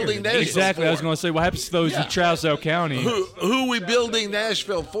we building Nashville Exactly. for? I was going to say, what happens to those in Trousdale County? Who are we building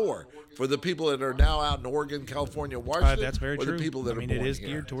Nashville for? For the people that are now out in Oregon, California, Washington? That's very true. The people that are born it is here?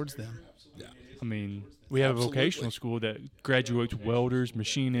 geared towards them. Yeah. I mean, we have a vocational school that graduates welders,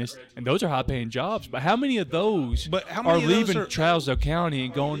 machinists, and those are high-paying jobs. But how many of those are leaving Trousdale County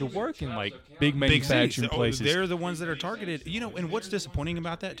and going to work in, like, big manufacturing places? They're the ones that are targeted. And what's disappointing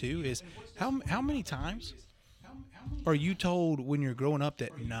about that, too, is how many times are you told when you're growing up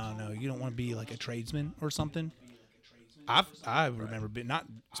that, no, you don't want to be like a tradesman or something? I remember, but not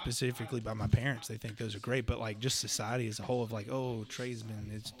specifically by my parents. They think those are great, but like just society as a whole of like, oh,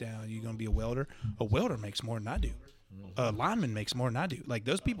 tradesman, it's down. You're going to be a welder. A welder makes more than I do. A lineman makes more than I do. Like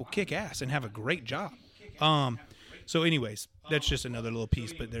those people kick ass and have a great job. So anyways, that's just another little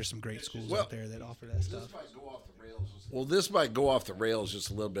piece, but there's some great schools out there that offer that stuff. Well, this might go off the rails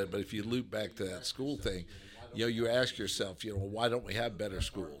just a little bit, but if you loop back to that school thing, you ask yourself, why don't we have better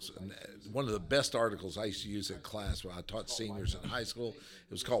schools? And one of the best articles I used to use in class when I taught seniors in high school,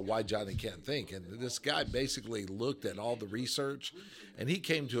 it was called Why Johnny Can't Think. And this guy basically looked at all the research, and he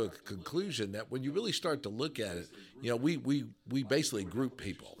came to a conclusion that when you really start to look at it, we basically group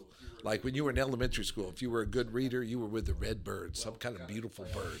people. Like when you were in elementary school, if you were a good reader, you were with the red bird, some kind of beautiful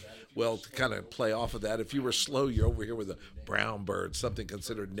bird. Well, to kind of play off of that, if you were slow, you're over here with a brown bird, something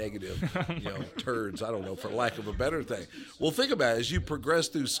considered negative, turds, I don't know, for lack of a better thing. Well, think about it. As you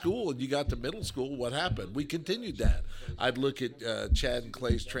progressed through school and you got to middle school, what happened? We continued that. I'd look at Chad and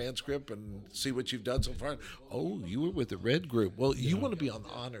Clay's transcript and see what you've done so far. Oh, you were with the red group. Well, you want to be on the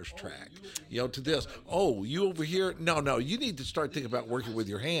honors track, to this. Oh, you over here. No, you need to start thinking about working with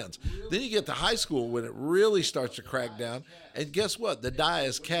your hands. Then you get to high school when it really starts to crack down. And guess what? The die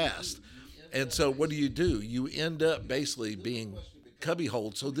is cast. And so what do? You end up basically being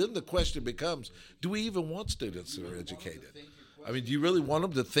cubbyholed. So then the question becomes, do we even want students that are educated? I mean, do you really want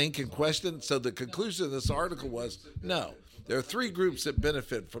them to think and question? So the conclusion of this article was, no. There are 3 groups that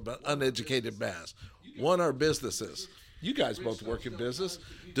benefit from an uneducated mass. 1 are businesses. You guys both work in business.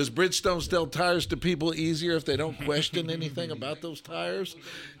 Does Bridgestone sell tires to people easier if they don't question anything about those tires?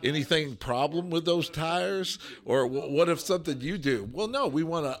 Anything problem with those tires? Or what if something you do? Well, no, we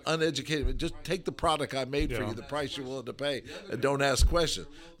want to uneducated. Just take the product I made for you, the price you're willing to pay, and don't ask questions.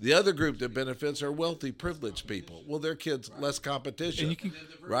 The other group that benefits are wealthy, privileged people. Well, their kids, less competition,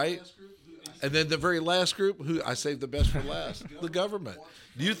 right? And then the very last group, who I saved the best for last, the government.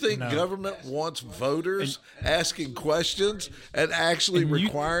 Do you think government wants voters asking questions and actually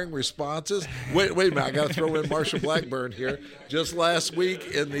requiring responses? Wait a minute. I got to throw in Marsha Blackburn here. Just last week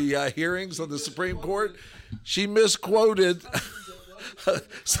in the hearings on the Supreme Court, she misquoted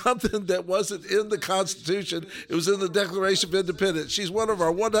something that wasn't in the Constitution. It was in the Declaration of Independence. She's one of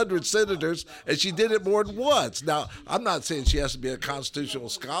our 100 senators, and she did it more than once. Now, I'm not saying she has to be a constitutional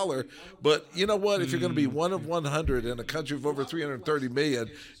scholar, but you know what? If you're going to be one of 100 in a country of over 330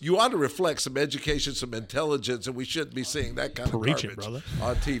 million, you ought to reflect some education, some intelligence, and we shouldn't be seeing that kind of garbage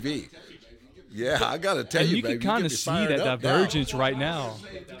on TV. Yeah, I got to tell you, you baby. can kind of see that divergence right now.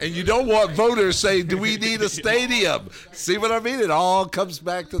 And you don't want voters saying, do we need a stadium? See what I mean? It all comes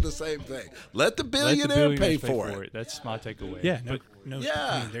back to the same thing. Let the billionaire pay for it. That's my takeaway. Yeah,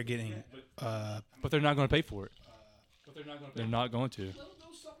 I mean, they're getting... but they're not going to pay for it. They're not going to.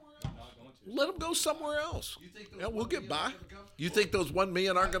 Let them go somewhere else. Yeah, we'll get by. You think those 1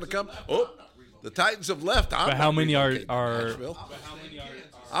 million aren't going to come? Oh, the Titans have left. But how many are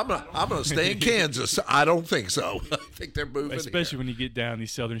I'm gonna stay in Kansas. I don't think so. I think they're moving. Especially when you get down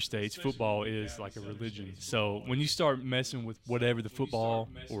these southern states, football is like a religion. So when you start messing with whatever the football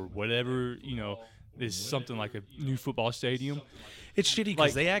or whatever, is something like a new football stadium. It's shitty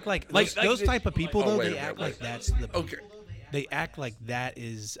because they act like those type of people though. They act like that's the They act like that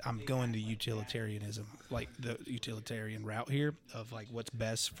is I'm going to utilitarianism, like the utilitarian route here of like what's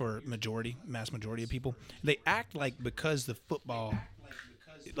best for mass majority of people. They act like because the football.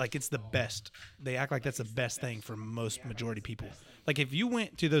 Like it's the best. They act like that's the best thing for most majority people. Like if you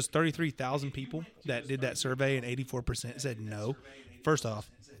went to those 33,000 people that did that survey and 84% said no, first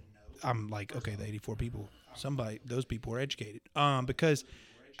off, I'm like, okay, the 84 people, those people are educated. Because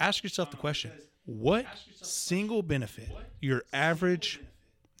ask yourself the question, what single benefit, your average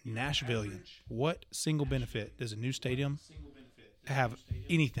Nashvilleian, what single benefit does a new stadium have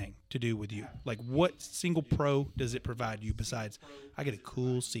anything to do with you? Like what single pro does it provide you besides I get a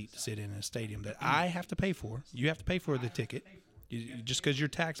cool seat to sit in a stadium that I have to pay for? You have to pay for the ticket. Just because your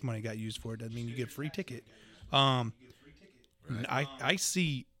tax money got used for it doesn't mean you get a free ticket. I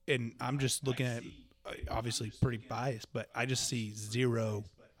see, and I'm just looking at obviously pretty biased, but I just see zero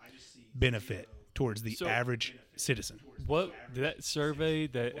benefit towards the average citizen. What that survey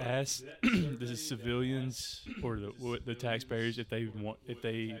that asked the civilians or the taxpayers if they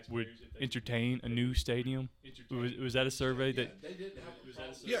would entertain a new stadium, was that a survey that?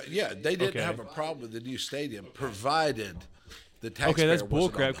 Yeah, they didn't have a problem with the new stadium provided the taxpayer. Okay, that's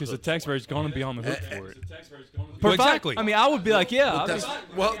bullcrap because the taxpayer's going to be on the hook for it. Well, exactly. I mean, I would be like,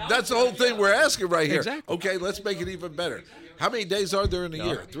 that's the whole thing we're asking right here. Exactly. Okay, let's make it even better. How many days are there in a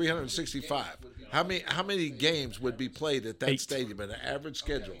year? 365. How many games would be played at that stadium in an average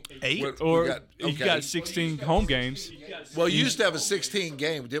schedule? 8? You got 16 home games. Well, you used to have a 16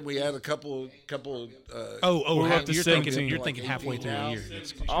 game. Didn't we add a couple? We're up to 17. You're thinking halfway through a year.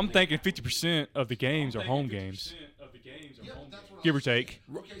 I'm thinking 50% of the games are home games. Give or take.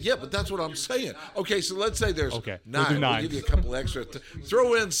 Yeah, but that's what I'm saying. Okay, so let's say there's 9. We'll give you a couple extra.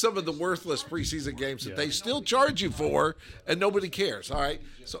 Throw in some of the worthless preseason games that they still charge you for, and nobody cares. All right,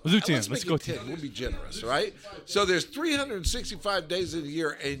 so we'll do 10. Let's go 10. We'll be generous, right? So there's 365 days in a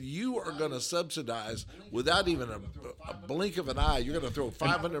year, and you are going to subsidize without even a blink of an eye. You're going to throw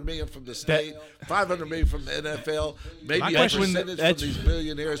 $500 million from the state, $500 million from the NFL, maybe a percentage from these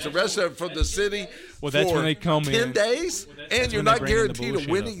billionaires, the rest of it from the city. Well, that's when they come 10 days, and you're not guaranteed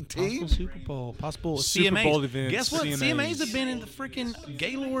a winning team. Super Bowl, possible Super CMAs. Bowl events. Guess what? CMAs have been in the freaking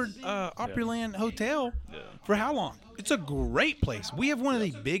Gaylord Opryland Hotel for how long? It's a great place. We have one of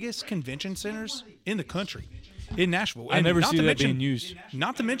the biggest convention centers in the country. In Nashville. I never see that being used.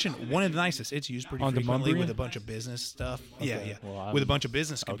 Not to mention, one of the nicest. It's used pretty frequently with a bunch of business stuff. Okay. Yeah. Well, with a bunch of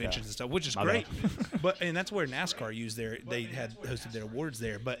business conventions and stuff, which is great. And that's where NASCAR used they had hosted their awards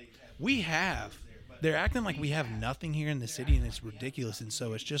there. But they're acting like we have nothing here in the city, and it's ridiculous. And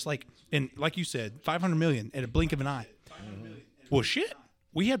so it's just like, and like you said, $500 million at a blink of an eye. Mm-hmm. Well, shit,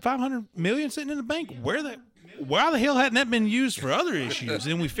 we had $500 million sitting in the bank. Why the hell hadn't that been used for other issues?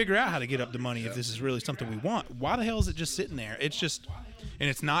 And we figure out how to get up the money if this is really something we want. Why the hell is it just sitting there? It's just, and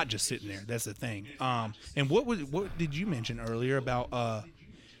it's not just sitting there. That's the thing. And what did you mention earlier about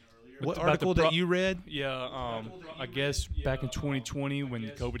What About article that you read? Yeah, I guess back in 2020 when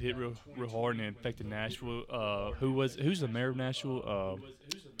COVID hit real hard and it affected Nashville. Who's the mayor of Nashville?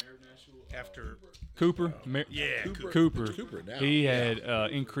 After Cooper. Cooper. It's Cooper now. He had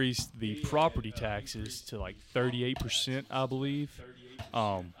increased the property taxes to like 38%, I believe,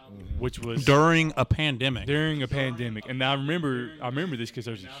 which was during a pandemic. And I remember this because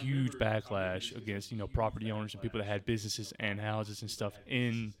there was a huge backlash against property owners and people that had businesses and houses and stuff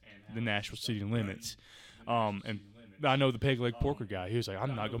in the Nashville city limits. And I know the Peg Leg Porker guy. He was like,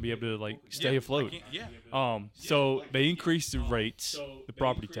 I'm not going to be able to stay afloat. So they increased the rates, the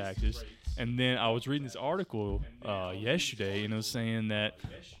property taxes. And then I was reading this article yesterday, and it was saying that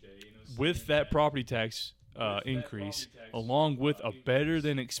with that property tax increase, along with a better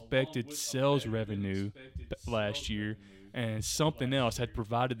than expected sales revenue last year, and something else had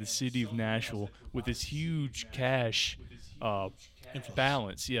provided the city of Nashville with this huge cash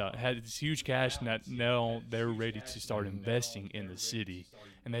balance. Yeah, had this huge cash, and that now they're ready to start investing in the city,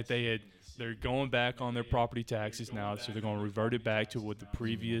 and that they're going back on their property taxes now, so they're going to revert it back to what the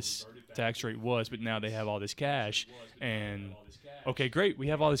previous tax rate was, but now they have all this cash, and okay, great, we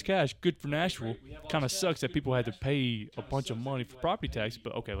have all this cash, good for Nashville. Kind of sucks that people had to pay a bunch of money for property tax,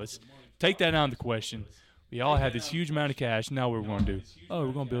 but okay, let's take that out of the question. We all had this huge amount of cash. Now what we're going to do? Oh,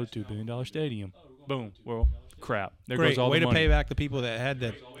 we're going to build a $2 billion stadium. Boom. Well, crap. There Great goes all way the to money. pay back the people that had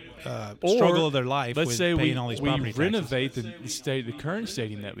the struggle of their life. Let's with say paying all these we property renovate taxes. the current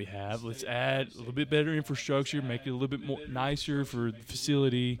stadium that we have. Let's add a little bit better infrastructure, make it a little bit more nicer for the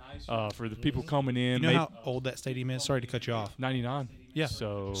facility, for the people coming in. You know how old that stadium is? Sorry to cut you off. 99. Yeah.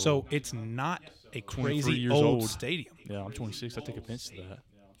 So it's not a 23 crazy years old old. stadium. Yeah, I'm 26. I take offense to that.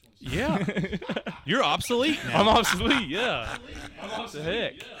 Yeah. You're obsolete now. I'm obsolete. Yeah. What the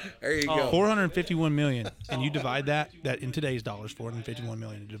heck? There you go. $451 million, and you divide that in today's dollars, $451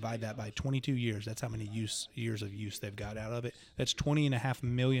 million. You divide that by 22 years. That's how many years of use they've got out of it. That's $20.5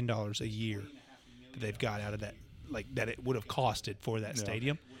 million a year that they've got out of that, that it would have costed for that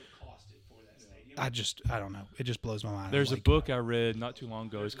stadium. I don't know. It just blows my mind. There's a book I read not too long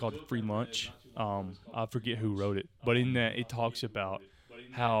ago. It's called The Free Lunch. I forget who wrote it, but in that it talks about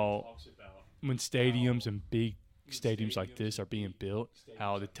how when stadiums and big stadiums like this are being built,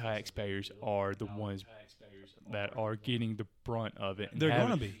 how the taxpayers are the ones that are getting the brunt of it. They're going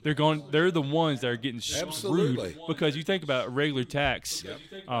to be. They're the ones that are getting screwed. Absolutely. Because you think about regular tax.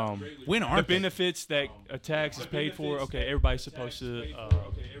 When aren't the they? benefits that a tax is paid for? Okay, everybody's supposed to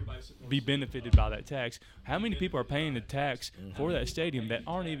be benefited by that tax. How many people are paying the tax for that stadium that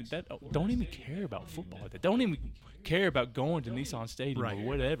don't even care about football? That don't even care about going to Nissan Stadium or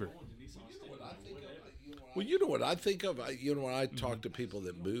whatever. Well, you know what I think of? When I talk to people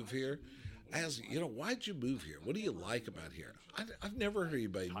that move here, I ask, why'd you move here? What do you like about here? I've never heard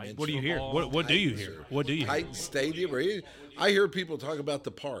anybody mention. What do you hear? What do you hear? What do you hear? Titan Stadium. I hear people talk about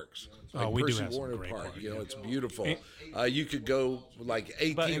the parks. Like we Percy do have some Warner great Park. parks, It's beautiful. You could go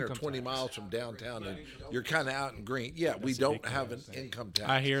 18 or 20 miles from downtown, and you're kind of out in green. Yeah, we don't have an income tax.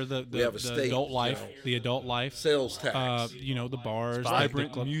 I hear we have the adult life, the adult life sales tax. The bars,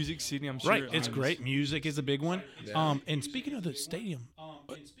 Vibrant the club. music city, I'm sure. Right, it's great. Music is a big one. And speaking of the stadium,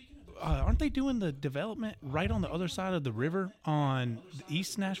 aren't they doing the development right on the other side of the river on the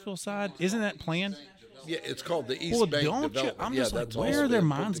East Nashville side? Isn't that planned? Yeah, it's called the East Well, Bank don't you? Development. I'm Yeah, just that's where also are their been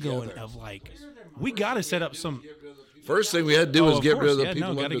put minds going? together. Of we got to set up some. First thing we had to do was of get course, rid of the yeah,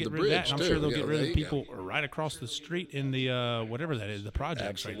 people gotta under get the rid bridge. of that. And I'm too. sure they'll get rid of there the you go. people right across the street in the whatever that is, the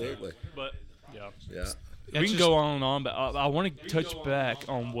projects right there. Absolutely. But yeah. Yeah. We can go on and on, but I want to touch back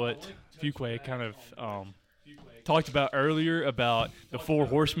on what Fuquay kind of talked about earlier about the Four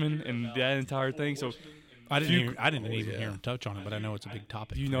Horsemen and that entire thing. So I didn't even hear him touch on it, but I know it's a big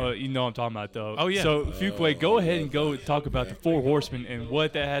topic. you know what I'm talking about, though. Oh, yeah. So Fuquay, go ahead and go talk about the Four Horsemen and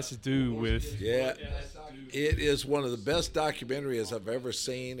what that has to do with. Yeah, it is one of the best documentaries I've ever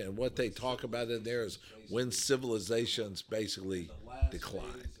seen, and what they talk about in there is when civilizations basically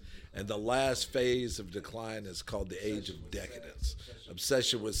decline. And the last phase of decline is called the age of decadence.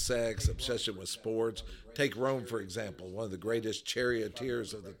 Obsession with sex, obsession with sports. Take Rome, for example, one of the greatest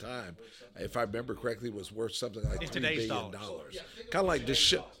charioteers of the time. If I remember correctly, was worth something like $3 billion. Kind of like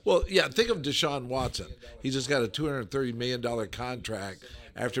think of Deshaun Watson. He just got a $230 million contract,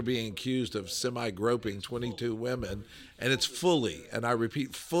 after being accused of semi-groping 22 women, and it's fully, and I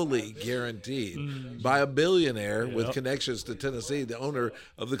repeat, fully guaranteed by a billionaire with connections to Tennessee, the owner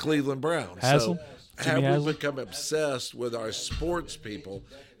of the Cleveland Browns. Hassel? So have Hassel? we become obsessed with our sports people?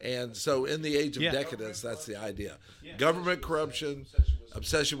 And so in the age of decadence, that's the idea. Government corruption,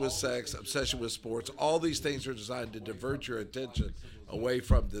 obsession with sex, obsession with sports, all these things are designed to divert your attention away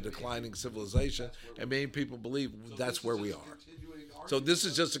from the declining civilization, and many people believe that's where we are. So this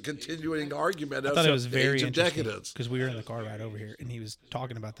is just a continuing argument of I thought it was the very age of interesting decadence. because we were in the car ride over here, and he was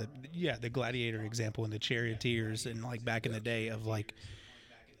talking about the gladiator example and the charioteers, and like back in the day of like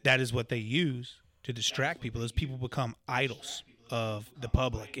that is what they use to distract people. Those people become idols of the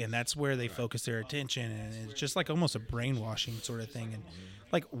public, and that's where they focus their attention, and it's just like almost a brainwashing sort of thing. And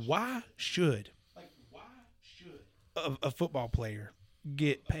like, why should a football player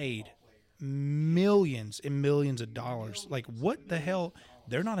get paid millions and millions of dollars? Like, what the hell?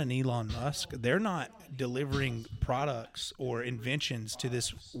 They're not an Elon Musk. They're not delivering products or inventions to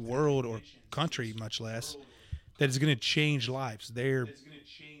this world or country, much less that is going to change lives. They're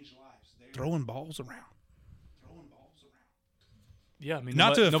throwing balls around. Yeah, I mean,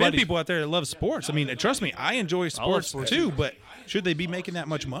 Not to offend nobody- people out there that love sports. I mean, trust me, I enjoy sports too, but should they be making that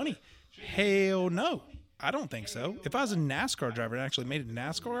much money? Hell no. I don't think so. If I was a NASCAR driver and actually made it in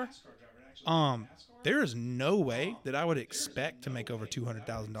NASCAR, there is no way that I would expect to make over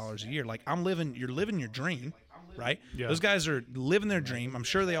 $200,000 a year. Like, you're living your dream, right? Yeah. Those guys are living their dream. I'm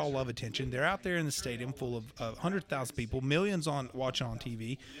sure they all love attention. They're out there in the stadium full of 100,000 people, millions watching on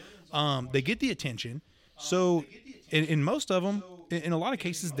TV. They get the attention. So, in most of them, in a lot of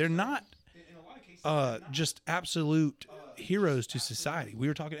cases, they're not just absolute heroes to society. We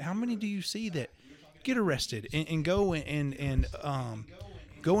were talking, how many do you see that get arrested and go and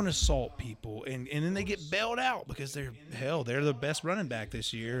go and assault people, and then they get bailed out because they're the best running back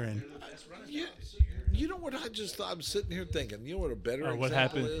this year? And You know what I'm sitting here thinking, you know what a better example what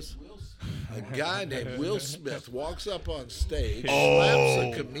happened? is? A guy named Will Smith walks up on stage,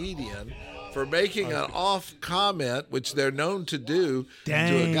 slaps a comedian for making an off comment, which they're known to do, to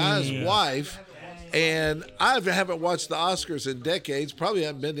a guy's wife. And I haven't watched the Oscars in decades. Probably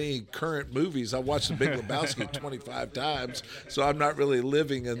haven't been to any current movies. I watched The Big Lebowski 25 times, so I'm not really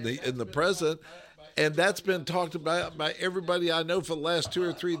living in the present. And that's been talked about by everybody I know for the last 2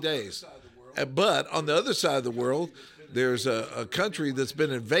 or 3 days. But on the other side of the world, there's a country that's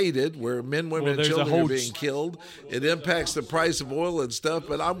been invaded where men, women, and children are being killed. It impacts the price of oil and stuff.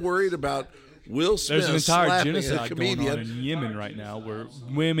 But I'm worried about Will Smith There's an entire slapping a genocide going comedian. on in Yemen right now where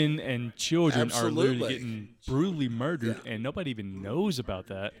women and children are literally getting brutally murdered, and nobody even knows about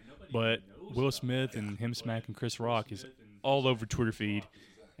that. But Will Smith and him smacking Chris Rock is all over Twitter feed,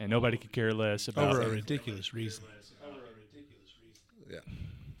 and nobody could care less about over a ridiculous reason. Yeah.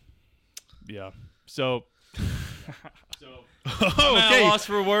 Yeah. So. Oh, I'm at a loss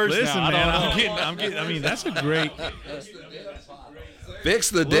for words Listen, now. man, I don't know. I'm getting. I mean, that's a great. Fix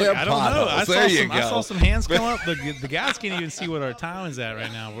the Look, damn I don't know. potholes. There you go. I saw some hands come up. The guys can't even see what our time is at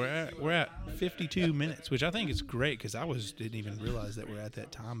right now. We're at 52 minutes, which I think is great because didn't even realize that we're at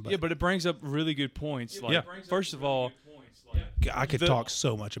that time. But Yeah, but it brings up really good points. Like, first of all, I could talk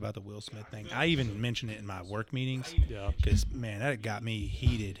so much about the Will Smith thing. I even mentioned it in my work meetings. Yeah. Because man, that got me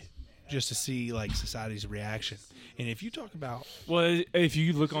heated just to see like society's reaction. And if you talk about if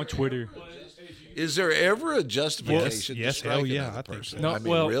you look on Twitter, Is there ever a justification Yes, to hell strike yeah, another I think person? so. no, I mean,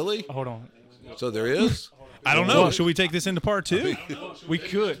 well, really? Hold on, So there is? I don't know. Should we take this into part 2? we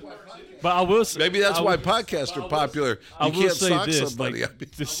could, but I will say Maybe that's why podcasts are popular. I You will can't say sock this: somebody.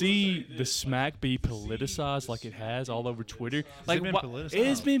 like, to see the smack be politicized like it has all over Twitter, like been politicized?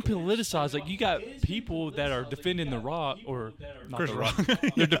 it's been politicized. Like, you got people that are defending The Rock, or not Chris The Rock.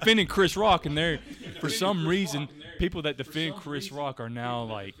 They're defending Chris Rock, and they're, for some reason, people that defend Chris Rock are now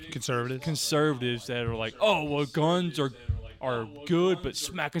like conservatives that are like, oh well, guns are good, but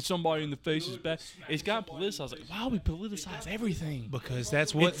smacking somebody in the face is bad. It's got politicized. Like, why we politicize everything? Because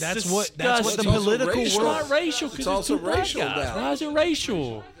that's It's the disgusting. political It's It's world. not racial because It's also two black racial guys. now. Why is it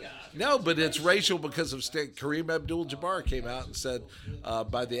racial? No, but it's racial because of Kareem Abdul-Jabbar came out and said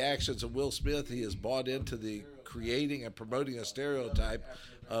by the actions of Will Smith, he has bought into the creating and promoting a stereotype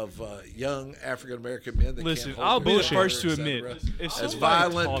of young African-American men that Listen, can't hold I'll be the their first to together, admit, et cetera, if as somebody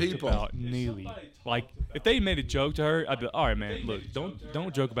violent talked people. about Neely, like if they made a joke to her, I'd be like, all right, man, look,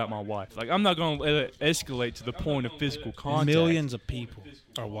 don't joke about my wife. Like, I'm not going to let it escalate to the point of physical contact. Millions of people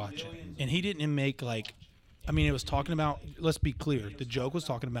are watching, and he didn't make like. I mean, it was talking about. Let's be clear. The joke was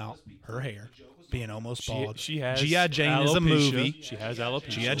talking about her hair, being almost bald. She has G.I. Jane alopecia. is a movie. She has alopecia.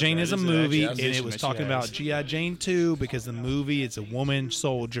 G.I. Jane That is a an movie, actual and it condition was that she talking has. about G.I. Jane 2 because the movie, it's a woman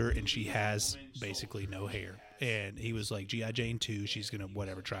soldier, and she has basically no hair. And he was like, G.I. Jane 2, she's going to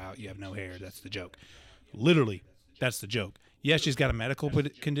whatever, try out, you have no hair. That's the joke. Literally, that's the joke. Yes, she's got a medical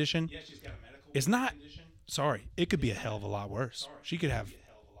condition. It's not, sorry, it could be a hell of a lot worse. She could have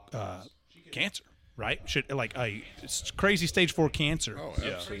cancer. Right? Like a crazy stage 4 cancer. Oh,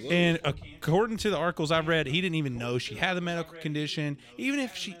 absolutely. And according to the articles I've read, he didn't even know she had the medical condition. Even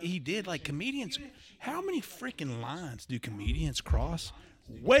if he did, like comedians, how many freaking lines do comedians cross?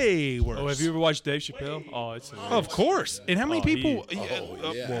 Way worse. Oh, have you ever watched Dave Chappelle? Oh, it's hilarious. Of course. And how many people?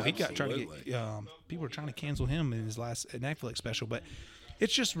 yeah, he got trying to absolutely. get. People were trying to cancel him in his last Netflix special, but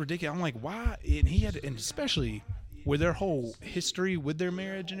it's just ridiculous. I'm like, why? And he had, and especially with their whole history with their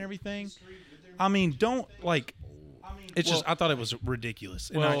marriage and everything. I mean, don't like. It's just I thought it was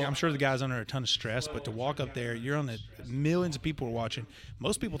ridiculous, and I'm sure the guy's under a ton of stress. But to walk up there, you're on the millions of people were watching.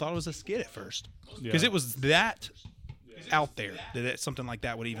 Most people thought it was a skit at first because it was that out there that something like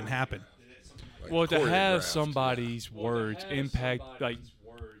that would even happen. Well, to have choreographed. somebody's words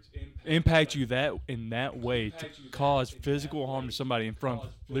impact you that in that way to cause physical harm to somebody in front of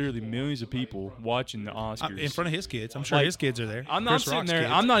literally millions of people watching the Oscars. In front of his kids, I'm sure Like, his kids are there. I'm not Chris sitting Rock's there.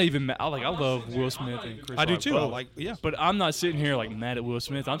 kids. I'm not even. I love Will Smith and Chris I do Rock too. both. Yeah. But I'm not sitting here like mad at Will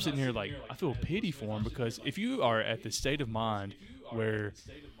Smith. I'm sitting here like I feel pity for him because if you are at the state of mind where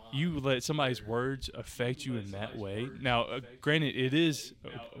you let somebody's words affect you in that way. Now, granted, it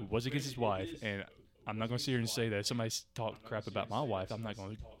was against his wife, and I'm not going to sit here and say that if somebody talked crap about my wife, I'm not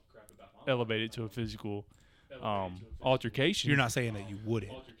going to elevate it to a physical altercation. You're not saying that you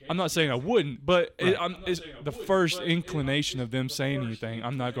wouldn't. I'm not saying I wouldn't, but it's the first inclination of them saying anything.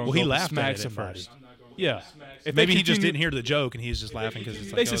 I'm not going to Well, he go laughed smack at it at somebody. first. Yeah. If Maybe they he just continue- didn't hear the joke and he's just laughing because it's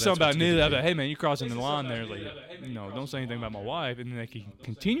like, They said something about neither. Neil. Hey man, you're crossing the line there. Like, don't say anything about my wife, and then they can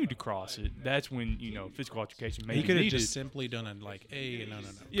continue to cross it. That's when physical altercation may He be could have needed. just simply done it like, hey, no.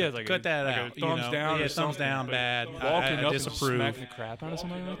 Yeah, like cut that like out. a thumbs down yeah, or thumbs something, down, but bad. walking I up disapprove. and smacking the crap out of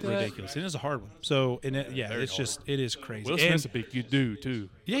somebody like that. Ridiculous. It is a hard one. So, and it is crazy. Will Smith's a big dude too.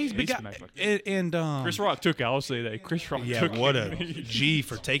 Yeah, he's a big guy. smacked like- And Chris Rock took it. I'll say that. Chris Rock yeah, took what it. a G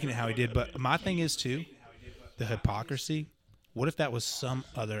for taking it how he did. But my thing is too, the hypocrisy. What if that was some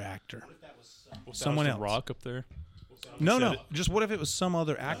other actor? Someone The else. Rock up there. No. Just what if it was some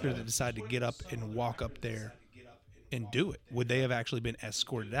other actor that decided to get up and walk up there and do it? Would they have actually been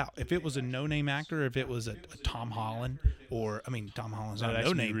escorted out? If it was a no-name actor, if it was a Tom Holland, or Tom Holland's not a That'd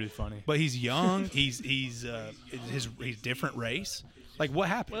actually be no-name, really funny. but he's young, he's different race. Like what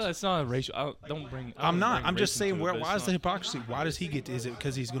happens? Well, it's not a racial. Don't bring. I'm not. I'm race just saying, into it, but why it's is the not- hypocrisy? Why does he get? Is it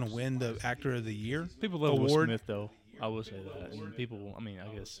because he's going to win the Actor of the Year? People love Will award? Smith though. I will say that. And people. I mean,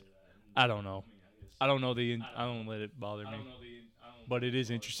 I guess. I don't know. I don't let it bother me. But it is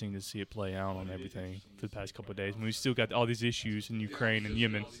interesting to see it play out on everything for the past couple of days. And we still got all these issues in Ukraine and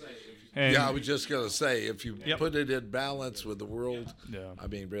Yemen. And Yeah, I was just going to say, if you put it in balance with the world, Yeah. I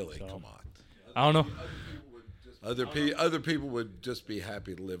mean, really, come on. I don't know. Other people would just be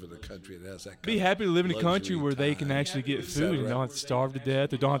happy to live in a country that has that. Be happy to live in a country where they can actually get food and don't have to starve to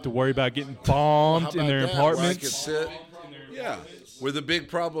death. They don't have to worry about getting bombed in their apartments. Yeah, where the big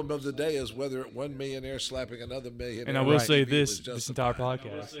problem of the day is whether one millionaire slapping another millionaire. And I will on say TV was this justified. entire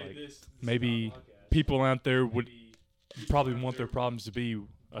podcast, like maybe people out there would probably want their problems to be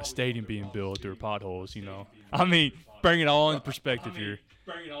a stadium being built or potholes, I mean, bring it all into perspective here.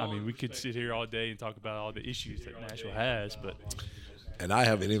 I mean, we could sit here all day and talk about all the issues that Nashville has, but And I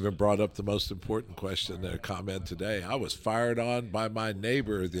haven't even brought up the most important question in a comment today. I was fired on by my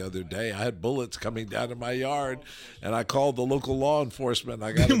neighbor the other day. I had bullets coming down in my yard, and I called the local law enforcement.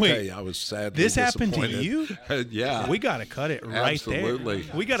 I got to Wait, tell you, I was sadly this happened to disappointed. you? Yeah. We got to cut it right Absolutely.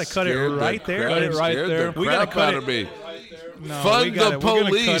 there. We got to cut it Scared the right there. crap- Cut it right scared there. the We gotta crap cut out it. of me. No, Fund we gotta- the we're gonna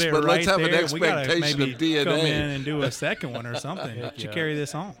police, cut it but let's right have an there. We gotta expectation maybe of DNA. Come in and do a second one or something. To yeah. carry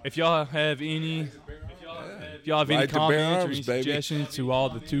this on. if y'all have any Right to bear comments or arms, any baby. suggestions to all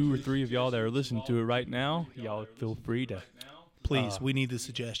the 2 or 3 of y'all that are listening to it right now, y'all feel free to. Please, we need the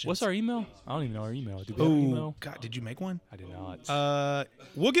suggestions. What's our email? I don't even know our email. Do we have an Oh email? God, did you make one? I did not.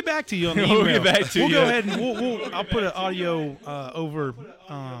 We'll get back to you on the email. We'll get back to we'll you. go ahead and I'll put an audio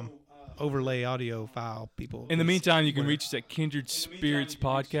overlay audio file. People. In the meantime, you can reach us at Kindred Spirits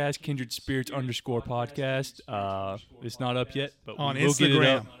Podcast, Kindred Spirits _podcast. It's not up yet, but On we'll get it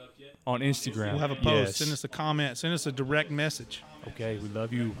Instagram. up on Instagram. We'll have a post. Yes. Send us a comment. Send us a direct message. Okay, we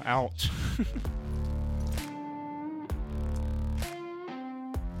love you. Out.